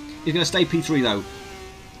 He's going to stay P3 though.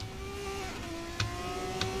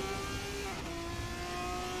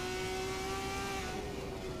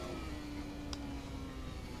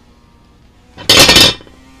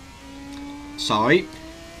 Sorry.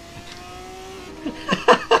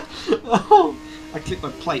 Oh, I clipped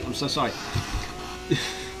my plate. I'm so sorry.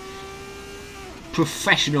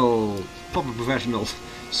 Professional. Proper professional.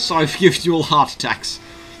 Sorry for giving you all heart attacks.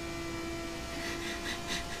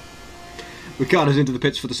 Ricardo's into the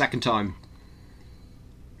pits for the second time.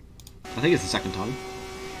 I think it's the second time.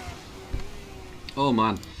 Oh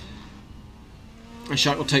man. And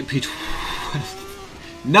Shite will take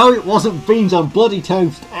P12. No, it wasn't beans on bloody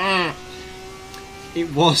toast. Ah.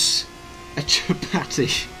 It was a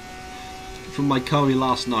chapati from my curry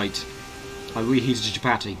last night. I reheated a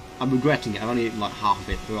chapati. I'm regretting it. I've only eaten like half of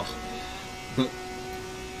it. Ugh. But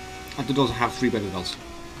I did also have 3 baby bells.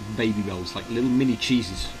 Baby bells, like little mini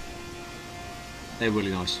cheeses. They're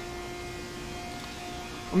really nice.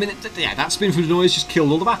 I mean, yeah, that spin from Denoyer just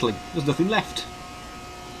killed all the battling. There's nothing left.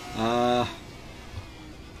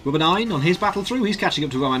 Rubber 9 on his battle through. He's catching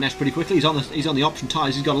up to Roman Nesh pretty quickly. He's on the option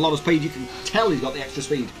tyres. He's got a lot of speed. You can tell he's got the extra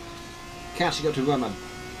speed. Catching up to Roman.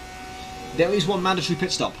 There is one mandatory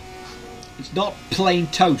pit stop. It's not plain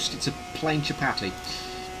toast. It's a plain chapati.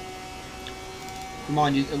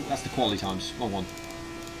 Remind you, that's the quality times. Wrong one.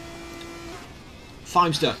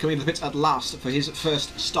 Feimster coming into the pits at last for his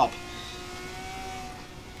first stop.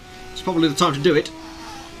 It's probably the time to do it,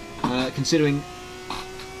 considering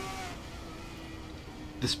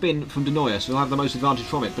the spin from Denoyer, so he'll have the most advantage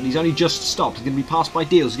from it. But he's only just stopped. He's going to be passed by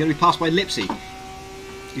Deals. He's going to be passed by Lipsy.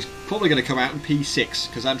 He's probably going to come out in P6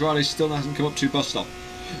 because Andrade still hasn't come up to bus stop.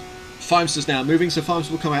 Feimster's now moving, so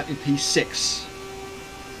Feimster will come out in P6.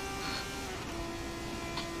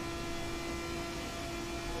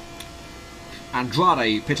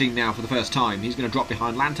 Andrade pitting now for the first time. He's going to drop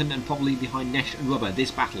behind Lantern and probably behind Nesh and Rubber. This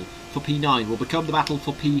battle for P9 will become the battle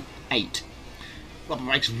for P8. Rubber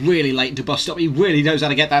breaks really late into bus stop. He really knows how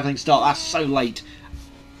to get that thing started. That's so late.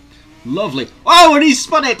 Lovely. Oh, and he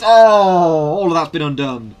spun it! Oh, all of that's been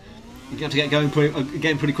undone. He's going to get going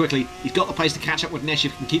again pretty quickly. He's got the pace to catch up with Nesh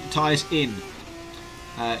if he can keep the tyres in.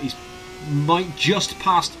 He might just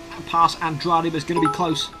pass Andrade, but it's going to be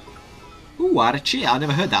close. Ooh, I had a cheer. I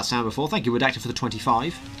never heard that sound before. Thank you, Redactor, for the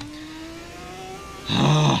 25.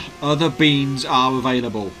 Other beans are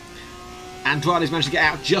available. Andrade's managed to get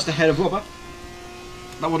out just ahead of Rubber.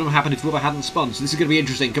 That wouldn't have happened if Rubber hadn't spun, so this is going to be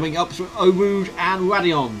interesting. Coming up through Oruge and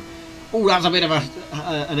Radion. Oh, that's a bit of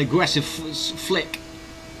an aggressive flick.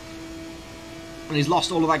 And he's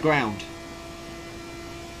lost all of that ground.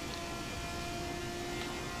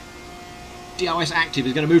 DRS Active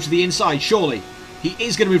is going to move to the inside, surely. He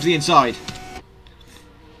is going to move to the inside.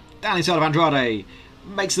 Down inside of Andrade.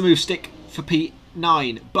 Makes the move stick for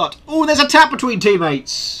P9. But, oh, there's a tap between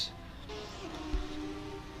teammates.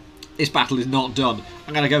 This battle is not done.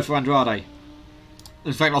 I'm going to go for Andrade.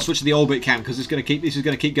 In fact, I'll switch to the orbit cam because this is going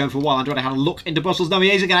to keep going for a while. Andrade had a look into Brussels. No,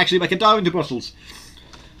 he is going to actually make a dive into Brussels.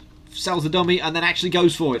 Sells the dummy and then actually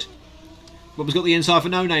goes for it. Rubber's got the inside for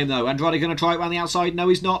No Name though. Andrade going to try it around the outside. No,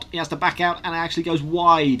 he's not. He has to back out and it actually goes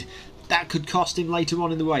wide. That could cost him later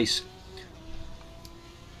on in the race.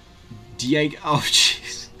 Diego... Oh,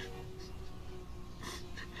 jeez.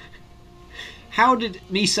 How did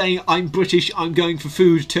me saying I'm British, I'm going for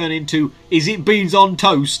food turn into, is it beans on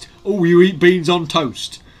toast? Oh, you eat beans on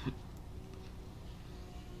toast.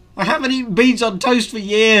 I haven't eaten beans on toast for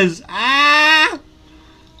years. Ah!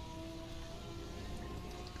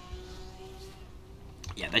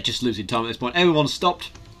 Yeah, they're just losing time at this point. Everyone's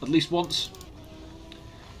stopped at least once.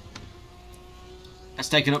 Let's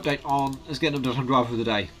take an update on, let's get an update on driver of the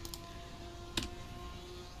day.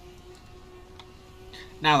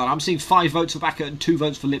 Now then, I'm seeing 5 votes for Backer and 2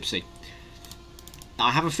 votes for Lipsy. Now,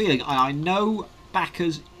 I have a feeling, I know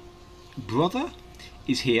Backer's brother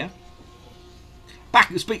is here.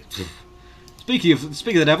 Backer, speaking of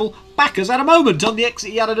the devil, Backer's had a moment on the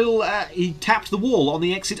exit. He had a little, he tapped the wall on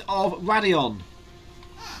the exit of Radion.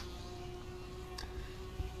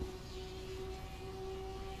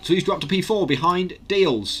 So he's dropped to P4 behind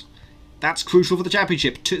Deals. That's crucial for the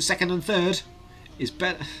championship. Second and third is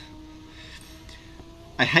better.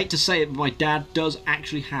 I hate to say it, but my dad does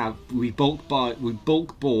actually have. We bulk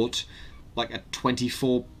bought like a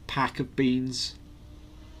 24 pack of beans.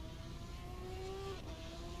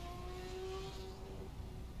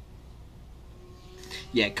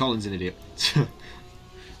 Yeah, Colin's an idiot.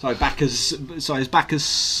 Sorry, Backer's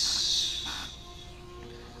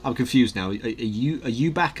I'm confused now. Are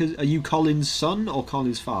you Backer's? Are you Colin's son or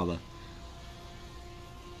Colin's father?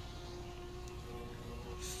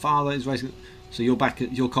 Father is racing. So you're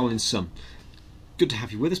Colin's son. Good to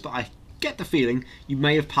have you with us, but I get the feeling you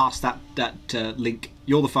may have passed that link.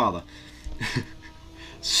 You're the father.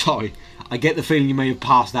 Sorry, I get the feeling you may have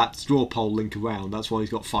passed that straw poll link around. That's why he's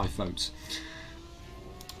got 5 votes.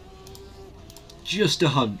 Just a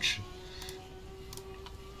hunch.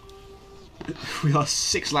 We are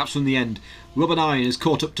 6 laps from the end. Rubber 9 has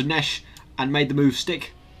caught up to Nesh and made the move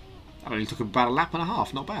stick. That only took about a lap and a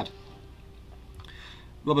half. Not bad.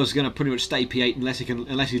 Rubber's going to pretty much stay P8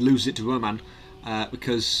 unless he loses it to Roman,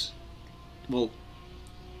 because, well,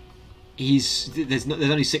 there's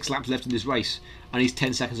only 6 laps left in this race, and he's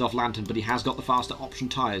 10 seconds off Lantern, but he has got the faster option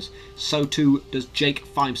tyres. So too does Jake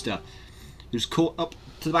Feimster, who's caught up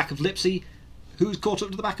to the back of Lipsy, who's caught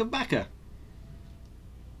up to the back of Backer.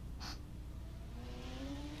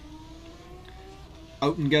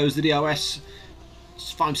 Open goes the DRS.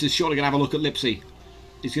 Feimster's surely going to have a look at Lipsy.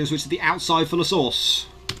 He's going to switch to the outside full of sauce.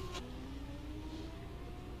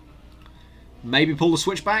 Maybe pull the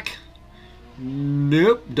switch back.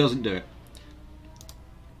 Nope, doesn't do it.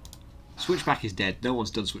 Switchback is dead. No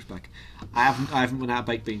one's done switchback. I haven't run out of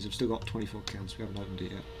baked beans. I've still got 24 cans. We haven't opened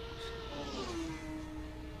it yet.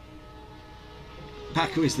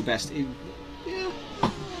 Backer is the best. Yeah,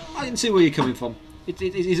 I can see where you're coming from.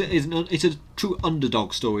 It's a true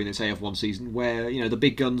underdog story in this AF1 season, where the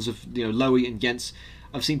big guns of Lowy and Gents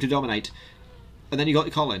have seemed to dominate, and then you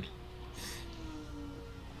got Colin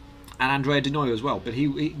and Andrea De Noia as well. But De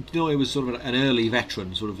Noia was sort of an early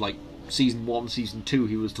veteran, sort of like season 1, season 2.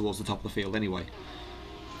 He was towards the top of the field anyway,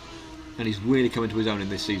 and he's really coming to his own in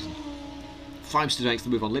this season. Feimster makes the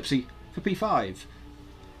move on Lipsy for P5.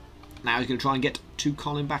 Now he's going to try and get to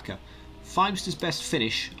Colin Backer. Feimster's best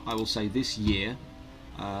finish, I will say, this year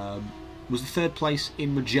was the 3rd place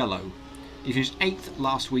in Mugello. He finished 8th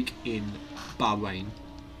last week in Bahrain.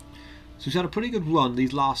 So he's had a pretty good run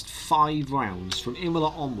these last 5 rounds from Imola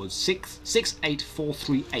onwards. 6, 8, 4,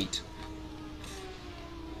 3, 8.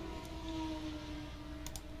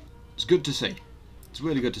 It's good to see. It's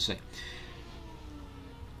really good to see.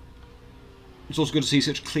 It's also good to see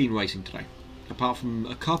such clean racing today. Apart from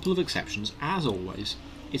a couple of exceptions, as always,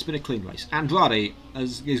 it's been a clean race. Andrade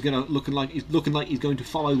is looking like he's going to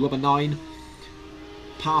follow Rubber 9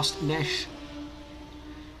 past Nesh.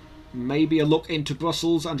 Maybe a look into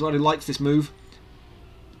Brussels. Andrade likes this move.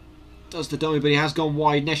 Does the dummy, but he has gone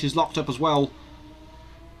wide. Nesh is locked up as well.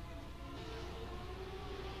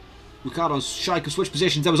 Ricardo Scheiker switched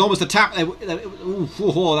positions. There was almost a tap. That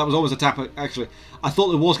was almost a tap, actually. I thought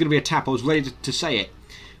there was going to be a tap. I was ready to say it.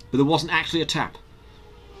 But there wasn't actually a tap.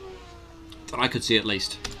 That I could see at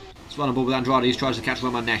least. It's right on board with Andrade. He tries to catch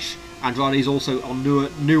Roman Nesh. Andrade is also on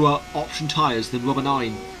newer option tyres than Rubber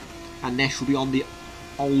 9. And Nesh will be on the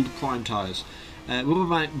old prime tyres.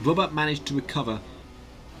 Rubber managed to recover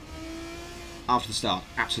after the start.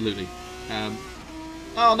 Absolutely.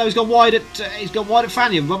 Oh no, he's gone wide at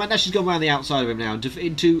Fanion. Roman Nesh has gone around the outside of him now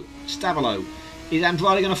into Stavilo. Is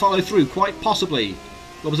Andrade going to follow through? Quite possibly.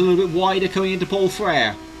 Rubber's a little bit wider coming into Paul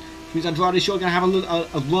Frere. Which means Andrade sure going to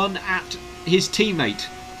have a run at his teammate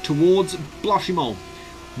towards Blanchimont.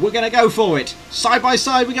 We're going to go for it. Side by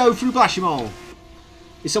side we go through Blanchimont.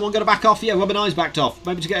 Is someone going to back off? Yeah, Rubber 9's backed off.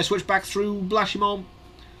 Maybe to get a switch back through Blanchimont.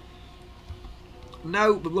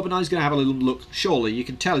 No, but Rubber Nine's going to have a little look. Surely, you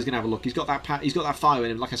can tell he's going to have a look. He's got that fire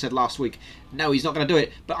in him, like I said last week. No, he's not going to do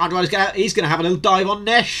it. But Andrade's he's going to have a little dive on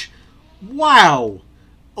Nesh. Wow!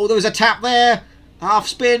 Oh, there was a tap there. Half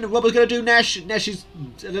spin. Rubber's going to do Nesh. Nesh is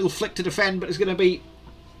a little flick to defend, but it's going to be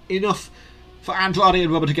enough for Andrade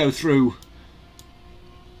and Rubber to go through.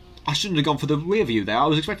 I shouldn't have gone for the rear view there. I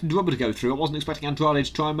was expecting Rubber to go through. I wasn't expecting Andrade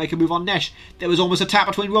to try and make a move on Nesh. There was almost a tap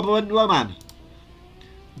between Rubber and Roman.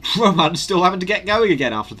 Roman's still having to get going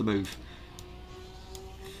again after the move.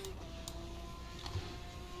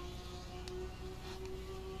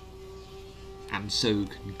 And so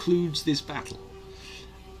concludes this battle.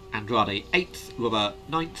 Andrade 8th, Rubber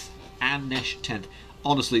 9th, and Nesh 10th.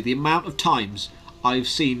 Honestly, the amount of times I've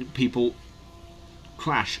seen people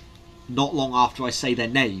crash not long after I say their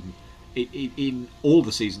name in all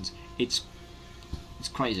the seasons, it's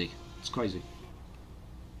crazy. It's crazy.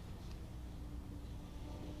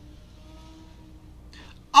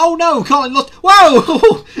 Oh no, Colin lost.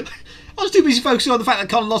 Whoa! I was too busy focusing on the fact that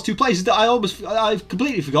Colin lost 2 places that I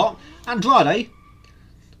completely forgot. Andrade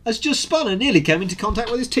has just spun and nearly came into contact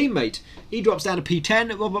with his teammate. He drops down to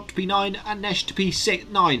P10, Rob up to P9, and Nesh to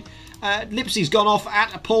P9. Lipsy's gone off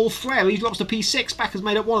at Paul Frere. He drops to P6. Back has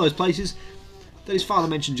made up one of those places that his father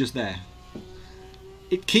mentioned just there.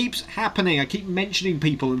 It keeps happening. I keep mentioning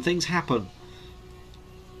people and things happen.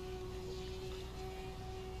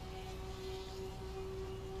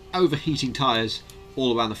 Overheating tyres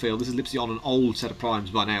all around the field. This is Lipsy on an old set of primes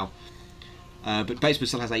by now. But Batesman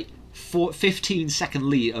still has a 15-second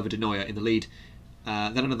lead over Denoyer in the lead.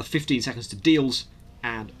 Then another 15 seconds to Deals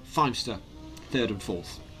and Feimster 3rd and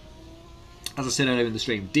 4th. As I said earlier in the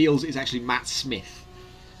stream, Deals is actually Matt Smith.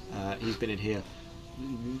 He's been in here.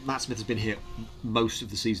 Matt Smith has been here most of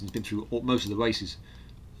the season. He's been through most of the races.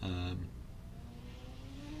 In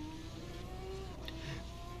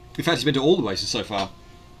fact, he's been to all the races so far.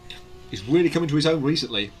 He's really coming to his own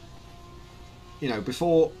recently. You know,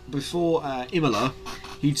 before Imola,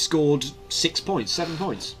 he'd scored 6 points, 7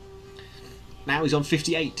 points. Now he's on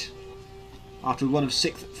 58 after a run of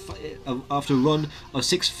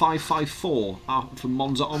 6.554 from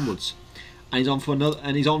Monza onwards, and he's on for another.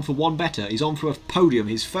 And he's on for one better. He's on for a podium,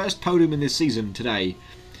 his first podium in this season today,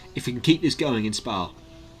 if he can keep this going in Spa.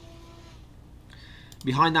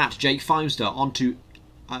 Behind that, Jake Feimster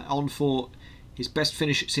on for his best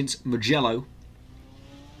finish since Mugello,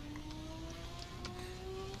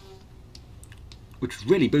 which would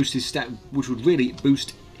really boost his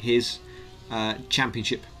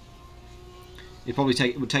championship. It would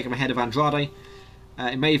take him ahead of Andrade.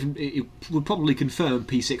 It would probably confirm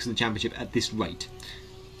P6 in the championship at this rate,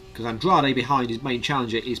 because Andrade behind his main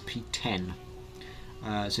challenger is P10.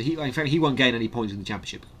 So in fact he won't gain any points in the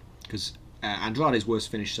championship, because Andrade's worst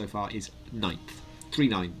finish so far is 9th, 3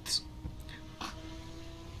 9ths.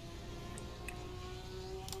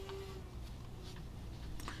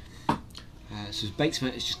 So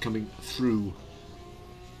Batesman is just coming through.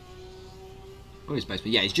 Where is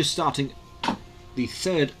Batesman? Yeah, he's just starting the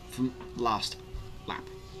 3rd from last lap.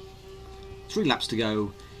 3 laps to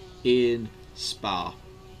go in Spa.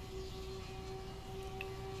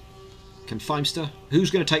 Can Feimster?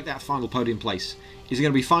 Who's going to take that final podium place? Is it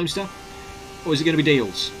going to be Feimster, or is it going to be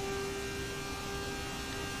Deals?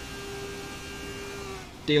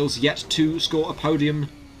 Deals yet to score a podium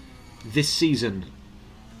this season.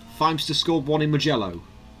 Feimster scored 1 in Mugello.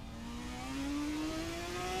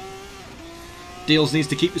 Deals needs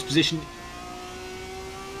to keep this position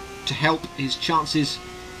to help his chances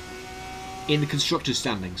in the constructors'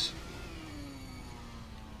 standings.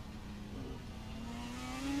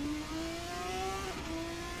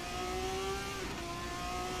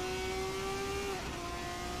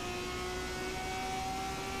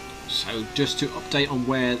 So just to update on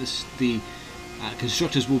where the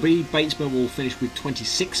constructors will be, Batesman will finish with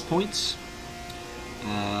 26 points.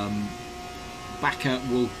 Bakker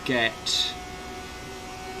will get...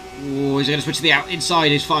 Oh, is he going to switch to the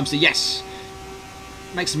inside? Is Feimster? Yes!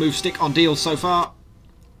 Makes the move stick on Deals so far.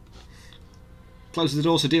 Closes the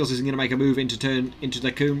door, so Deals isn't going to make a move into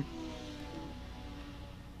Dacoum.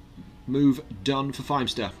 Move done for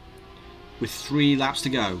Feimster, with 3 laps to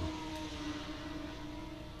go.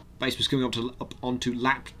 Baseman's coming up onto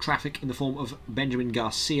lap traffic in the form of Benjamin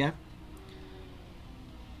Garcia.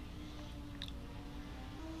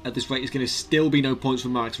 At this rate, it's going to still be no points for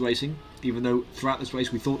Marx Racing, even though throughout this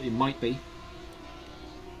race we thought it might be.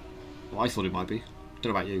 Well, I thought it might be.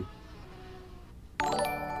 Don't know about you.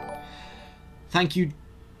 Thank you,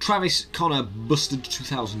 Travis Connor Busted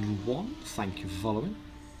 2001. Thank you for following.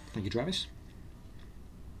 Thank you, Travis.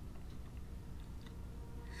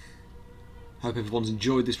 Hope everyone's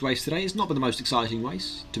enjoyed this race today. It's not been the most exciting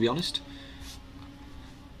race, to be honest.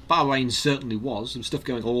 Bahrain certainly was. There's stuff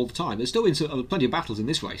going on all the time. There's still been plenty of battles in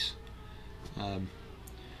this race. I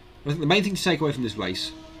think the main thing to take away from this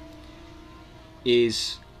race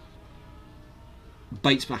is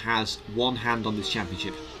Batesma has one hand on this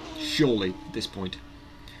championship. Surely, at this point.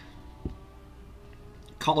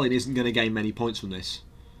 Colin isn't going to gain many points from this.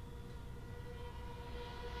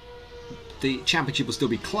 The championship will still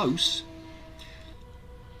be close,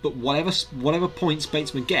 but whatever points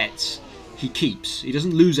Batesman gets, he keeps. He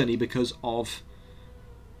doesn't lose any because of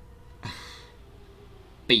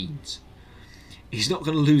beans. He's not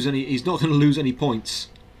going to lose any. He's not going to lose any points.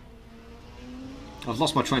 I've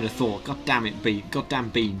lost my train of thought. God damn it, goddamn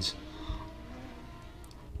beans.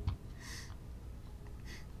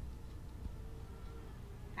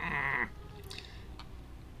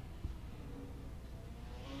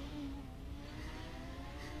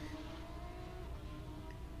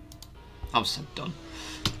 I'm so done.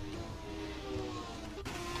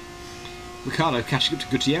 Ricardo catching up to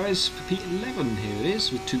Gutierrez for P11. Here it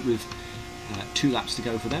is with two laps to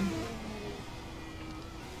go for them.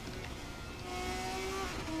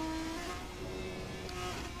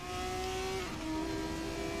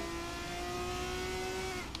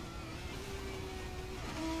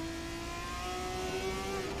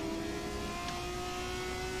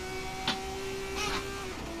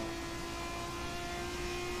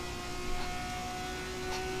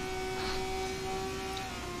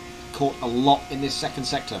 Caught a lot in this second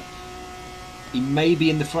sector. He may be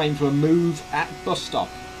in the frame for a move at bus stop.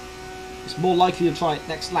 It's more likely to try it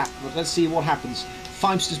next lap, but let's see what happens.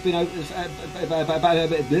 Feimst has been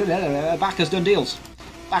back has done deals.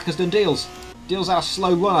 Back has done deals. Deals out a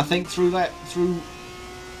slow run, I think, through where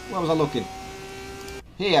was I looking?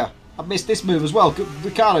 Here. I've missed this move as well.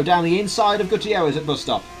 Ricardo down the inside of Gutierrez at bus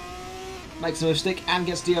stop. Makes the move stick and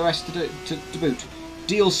gets DRS to boot.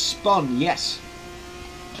 Deals spun, yes.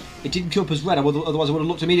 It didn't come up as red, otherwise I would have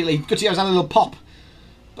looked immediately. Gutierrez had a little pop,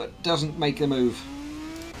 but doesn't make the move.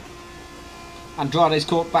 Andrade's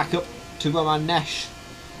caught back up to Roman Nesh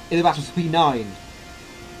in the battle for P9.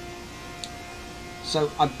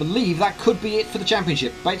 So I believe that could be it for the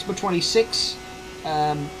championship. Batesman 26,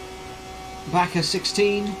 Backer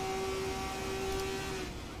 16. If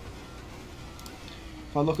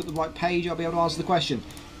I look at the right page, I'll be able to answer the question.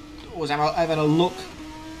 Always having a look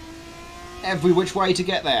every which way to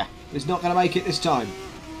get there. He's not going to make it this time.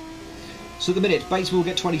 So at the minute, Batesman will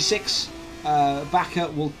get 26, Backer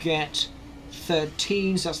will get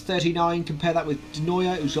 13, so that's 39. Compare that with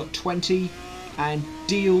Denoya, who's got 20, and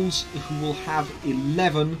Deals, who will have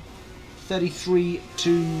 11. 33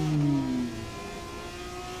 to...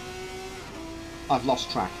 I've lost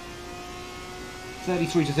track.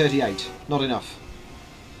 33 to 38, not enough.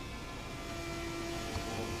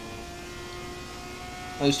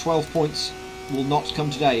 Those 12 points will not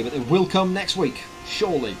come today, but they will come next week,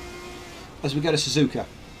 surely, as we go to Suzuka.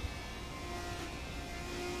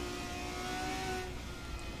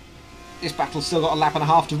 This battle's still got a lap and a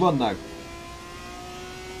half to run, though.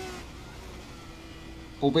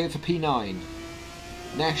 Albeit for P9.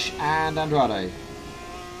 Nesh and Andrade.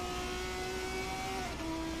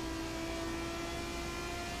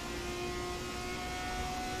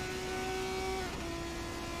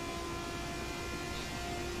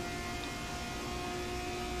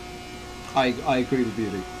 I agree with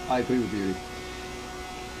Beauty. I agree with Beauty.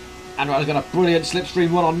 Andrade's got a brilliant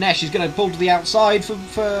slipstream run on Nesh. He's going to pull to the outside for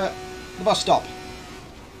the bus stop.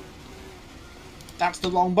 That's the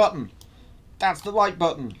wrong button. That's the right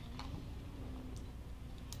button.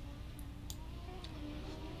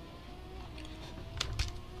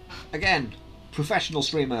 Again, professional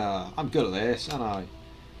streamer. I'm good at this, aren't I?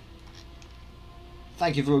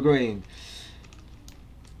 Thank you for agreeing.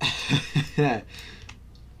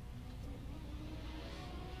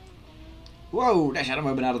 Whoa! Nesh had a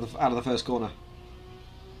moment out of the first corner.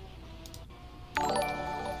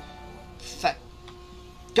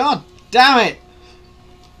 God damn it!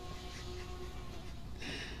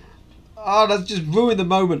 Oh, that's just ruined the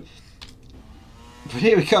moment. But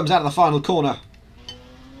here he comes out of the final corner.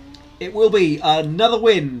 It will be another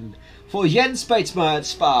win for Jens Batesma at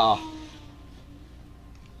Spa.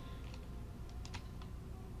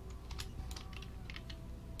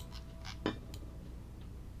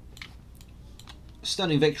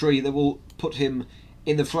 Stunning victory that will put him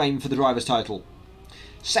in the frame for the driver's title.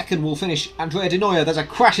 Second will finish Andrea De Noia. There's a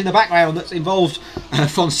crash in the background that's involved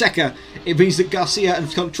Fonseca. It means that Garcia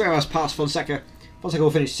and Contreras pass Fonseca. Fonseca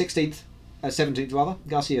will finish 16th, 17th rather.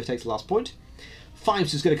 Garcia takes the last point.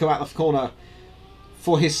 Feimst is going to come out of the corner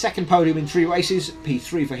for his second podium in 3 races.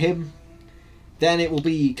 P3 for him. Then it will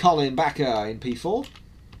be Colin Backer in P4.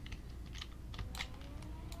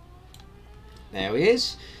 There he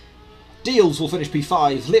is. Deals will finish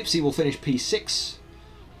P5. Lipsy will finish P6.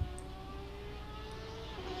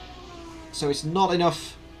 So it's not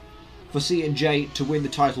enough for C and J to win the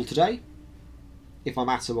title today, if my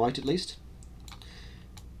maths are right at least.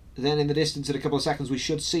 Then in the distance in a couple of seconds we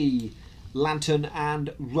should see Lantern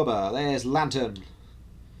and Rubber. There's Lantern.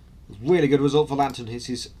 Really good result for Lantern. It's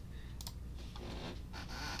his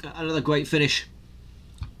another great finish.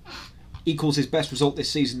 Equals his best result this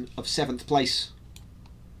season of 7th place.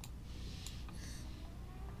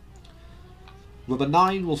 Rubber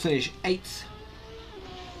 9 will finish 8th.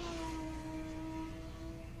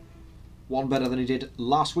 One better than he did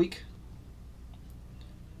last week.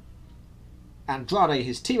 Andrade,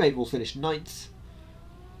 his teammate, will finish 9th.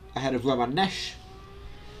 Ahead of Roman Nesh.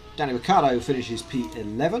 Danny Ricciardo finishes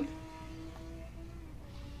P11.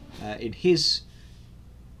 In his...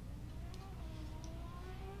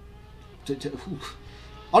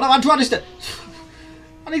 Oh no, Andrade's...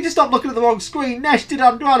 I need to stop looking at the wrong screen. Nesh did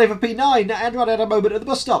Andrade for P9. Andrade had a moment at the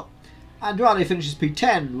bus stop. Andrade finishes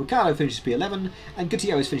P10, Ricciardo finishes P11, and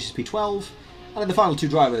Gutierrez finishes P12. And then the final two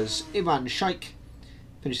drivers, Ivan Shaikh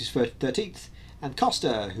finishes 13th, and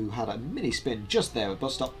Costa, who had a mini spin just there at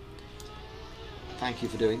bus stop, thank you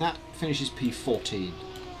for doing that, finishes P14.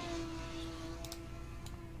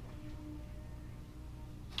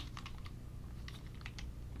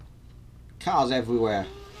 Cars everywhere.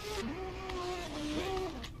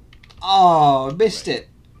 Oh, I missed it.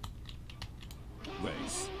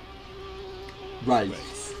 Race.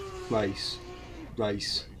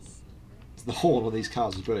 The horn on these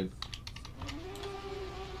cars is brilliant.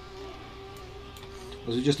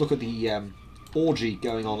 As we just look at the orgy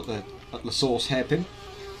going on at La Source hairpin.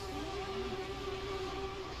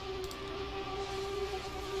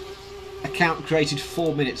 Account created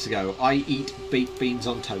 4 minutes ago. I eat baked beans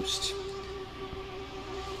on toast.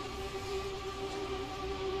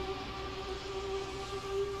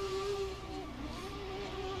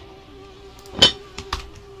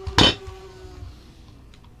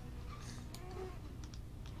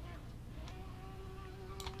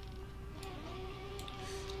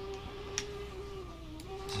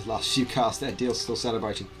 Last few cars there, Deal's still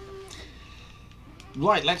celebrating.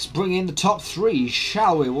 Right, let's bring in the top 3,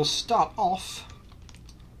 shall we? We'll start off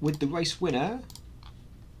with the race winner,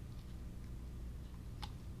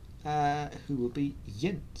 who will be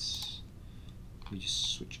Jens. We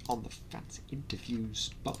just switch on the fancy interviews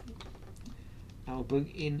button, and we'll bring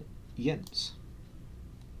in Jens.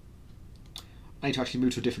 I need to actually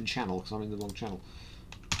move to a different channel because I'm in the wrong channel.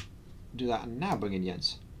 Do that and now bring in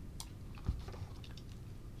Jens.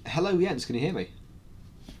 Hello Jens, can you hear me?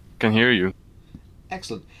 Can hear you.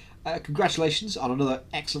 Excellent. Congratulations on another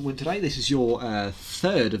excellent win today. This is your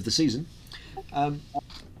 3rd of the season.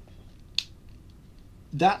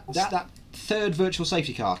 That 3rd virtual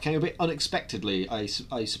safety car came a bit unexpectedly, I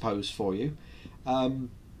suppose, for you.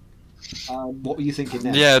 What were you thinking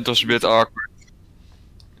then? Yeah, it was a bit awkward.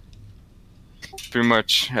 Pretty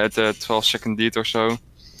much had a 12-second lead or so.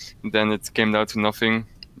 And then it came down to nothing.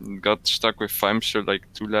 Got stuck with Vimes, so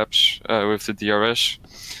like 2 laps with the DRS.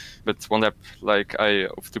 But 1 lap, like I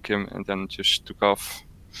overtook him and then just took off.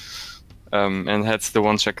 And had the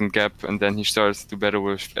 1 second gap, and then he started to battle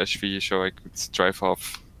with SV, so I could drive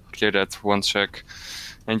off, clear that 1 sec,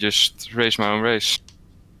 and just race my own race.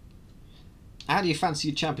 How do you fancy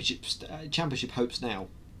your championship hopes now?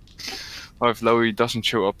 Well, if Lowy doesn't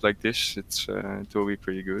show up like this, it will be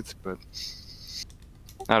pretty good, but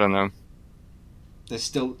I don't know. There's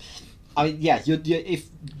still, I mean, yeah. If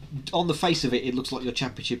on the face of it, it looks like your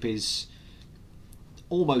championship is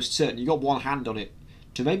almost certain. You got one hand on it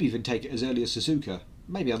to maybe even take it as early as Suzuka.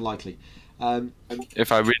 Maybe unlikely.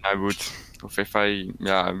 If I win, I would. If I,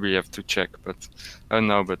 yeah, I really have to check. But I don't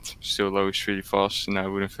know. But still, Lowy is really fast, and I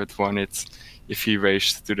would have won it if he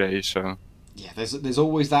raced today. So yeah, there's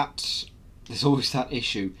always that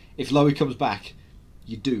issue. If Lowy comes back,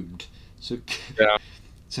 you're doomed. So yeah.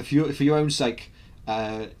 So for your own sake,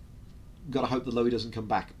 got to hope that Lowy doesn't come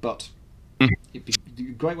back. But it'd be a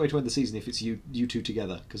great way to end the season if it's you two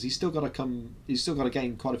together, because he's still got to come. He's still got to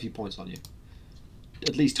gain quite a few points on you.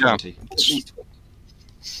 At least 20. Yeah. At least 20.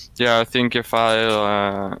 Yeah, I think if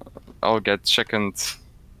I'll get second.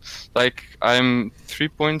 Like I'm 3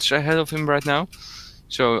 points ahead of him right now.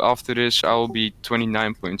 So after this, I will be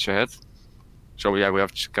 29 points ahead. So yeah, we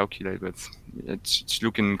have to calculate, but it's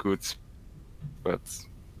looking good. But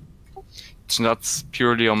it's not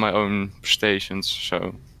purely on my own prestations,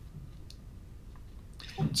 so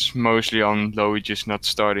it's mostly on Lowy just not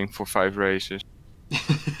starting for 5 races.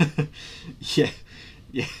 yeah,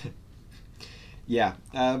 yeah, yeah.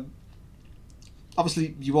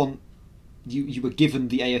 Obviously, you were given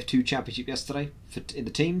the AF2 championship yesterday in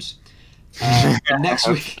the teams. Next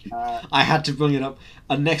week, I had to bring it up.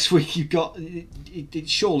 And next week, you've got it's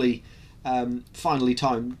surely finally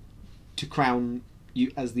time to crown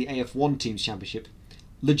you as the AF1 teams championship.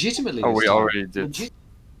 Legitimately. Oh, this we time. already did.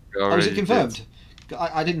 Oh, is it confirmed?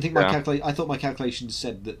 I didn't think Yeah. I thought my calculations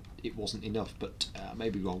said that it wasn't enough, but I may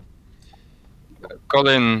be wrong.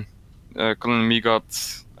 Colin and me got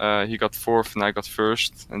he got 4th and I got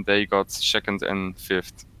 1st, and they got 2nd and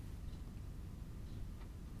 5th.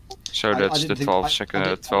 So that's the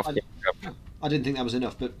 12th. I didn't think that was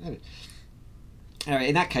enough, but anyway,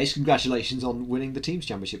 in that case, congratulations on winning the teams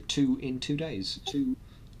championship 2 in 2 days.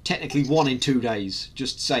 Technically 1 in 2 days,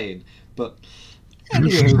 just saying. But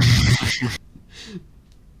anywho.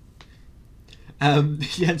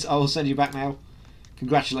 Jens, I will send you back now.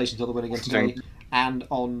 Congratulations on the win again today, and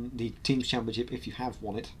on the teams championship if you have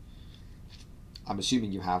won it. I'm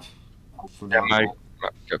assuming you have. My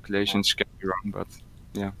calculations can be wrong, but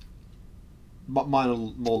yeah. Mine are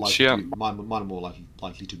more likely. Yeah. Mine are more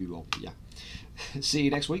likely to be wrong. But yeah. See you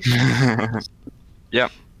next week. Yeah,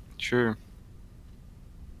 sure.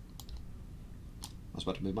 I was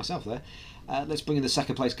about to move myself there. Let's bring in the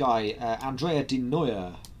second place guy, Andrea Di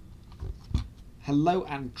Noia. Hello,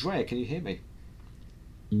 Andrea. Can you hear me?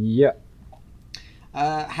 Yeah.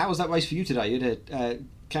 How was that race for you today? You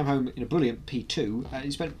came home in a brilliant P2.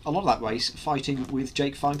 You spent a lot of that race fighting with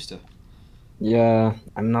Jake Feimster. Yeah,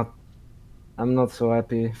 I'm not so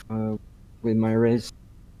happy with my race.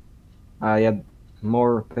 I had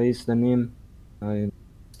more pace than him. I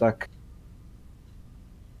stuck.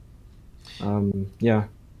 Yeah,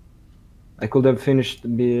 I could have finished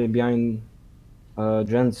behind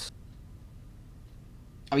Jens.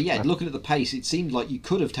 I mean, yeah, looking at the pace, it seemed like you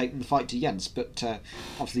could have taken the fight to Jens, but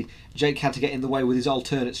obviously Jake had to get in the way with his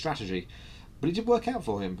alternate strategy. But it did work out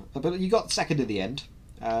for him. But you got second in the end.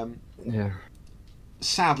 Yeah.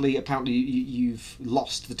 Sadly, apparently you've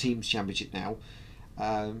lost the team's championship now.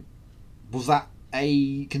 Was that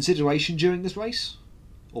a consideration during this race,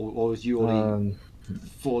 or was you already,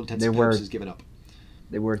 for all intents and purposes, given up?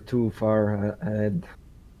 They were too far ahead,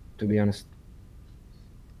 to be honest.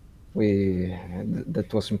 That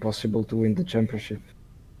was impossible to win the championship,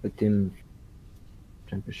 the team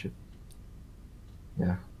championship.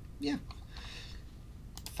 Yeah. Yeah.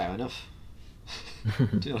 Fair enough. To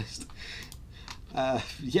be honest.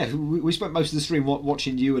 Yeah, we spent most of the stream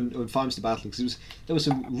watching you and Feimster battling, because there were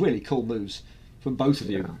some really cool moves from both of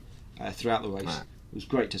you throughout the race. It was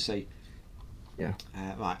great to see. Yeah.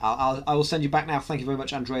 Right, I will send you back now. Thank you very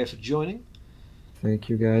much, Andrea, for joining. Thank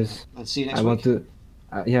you, guys. And see you next week.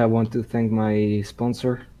 I want to thank my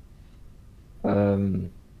sponsor.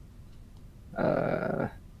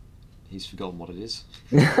 He's forgotten what it is.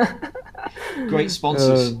 Great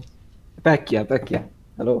sponsors. Pacchia.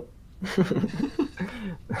 Hello.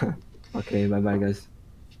 Okay, bye guys.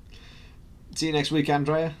 See you next week,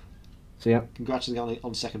 Andrea. See ya. Congratulations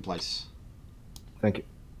on second place. Thank you.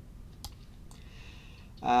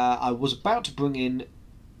 I was about to bring in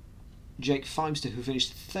Jake Feimster, who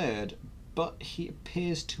finished third, but he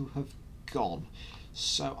appears to have gone.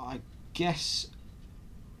 So I guess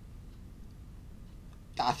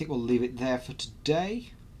I think we'll leave it there for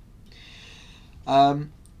today.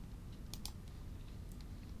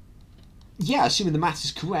 Yeah, assuming the maths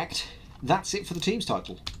is correct, that's it for the team's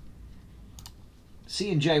title.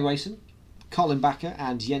 C&J Racing, Colin Backer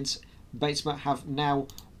and Jens Batesma have now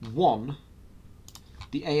won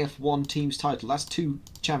the AF1 team's title. That's 2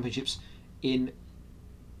 championships in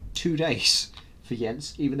 2 days for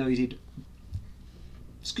Jens, even though he did,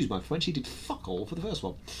 excuse my French, he did fuck all for the first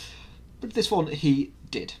one. But this one he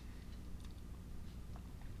did.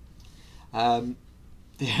 Yeah,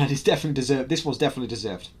 it's definitely deserved. This one's definitely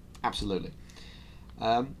deserved. Absolutely.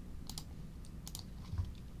 But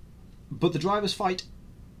the driver's fight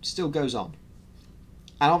still goes on.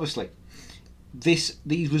 And obviously, these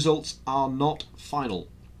results are not final.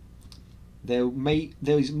 There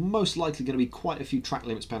is most likely going to be quite a few track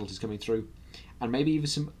limits penalties coming through, and maybe even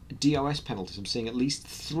some DRS penalties. I'm seeing at least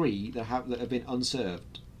 3 that have been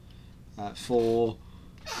unserved for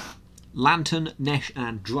Lantern, Nesh, and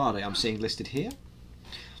Andrade. I'm seeing listed here.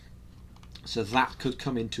 So that could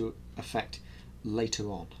come into effect later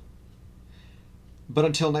on. But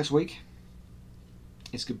until next week,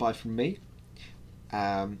 it's goodbye from me.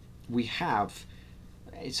 We have,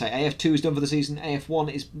 say, AF2 is done for the season.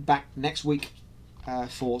 AF1 is back next week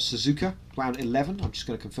for Suzuka, round 11. I'm just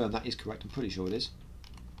going to confirm that is correct. I'm pretty sure it is.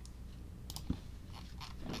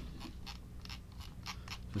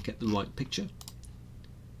 get the right picture.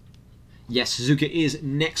 Yes, Suzuka is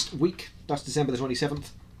next week. That's December the 27th.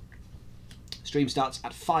 Stream starts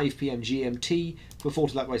at 5 PM GMT before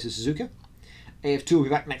to that race is Suzuka. AF2 will be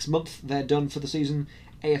back next month. They're done for the season.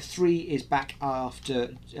 AF3 is back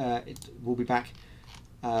after. It will be back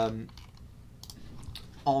on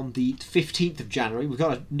the 15th of January. We've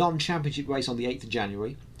got a non-championship race on the 8th of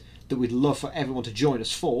January that we'd love for everyone to join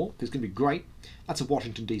us for, because it's going to be great. That's at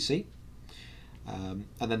Washington DC. And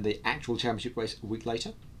then the actual championship race a week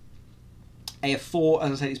later. AF4,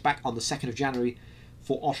 as I said, is back on the 2nd of January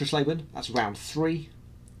for Oschersleben. That's round 3.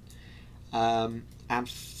 And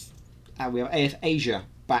we have AF Asia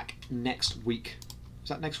back next week. Is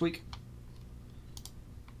that next week?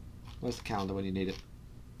 Where's the calendar when you need it?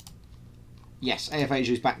 Yes, AF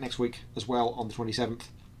Asia is back next week as well on the 27th.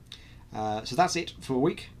 So that's it for a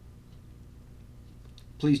week.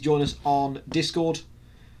 Please join us on Discord.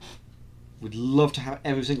 We'd love to have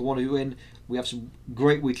every single one of you in. We have some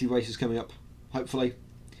great weekly races coming up, hopefully.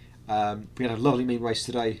 We had a lovely meme race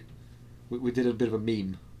today. We did a bit of a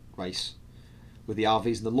meme race with the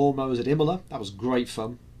RVs and the lawnmowers at Imola. That was great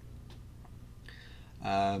fun.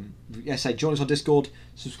 Yes, join us on Discord.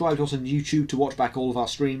 Subscribe to us on YouTube to watch back all of our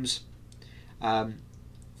streams.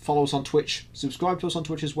 Follow us on Twitch. Subscribe to us on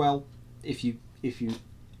Twitch as well, if you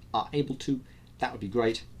are able to. That would be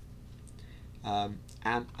great.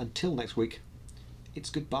 And until next week, it's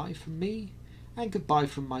goodbye from me and goodbye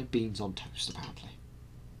from my beans on toast, apparently.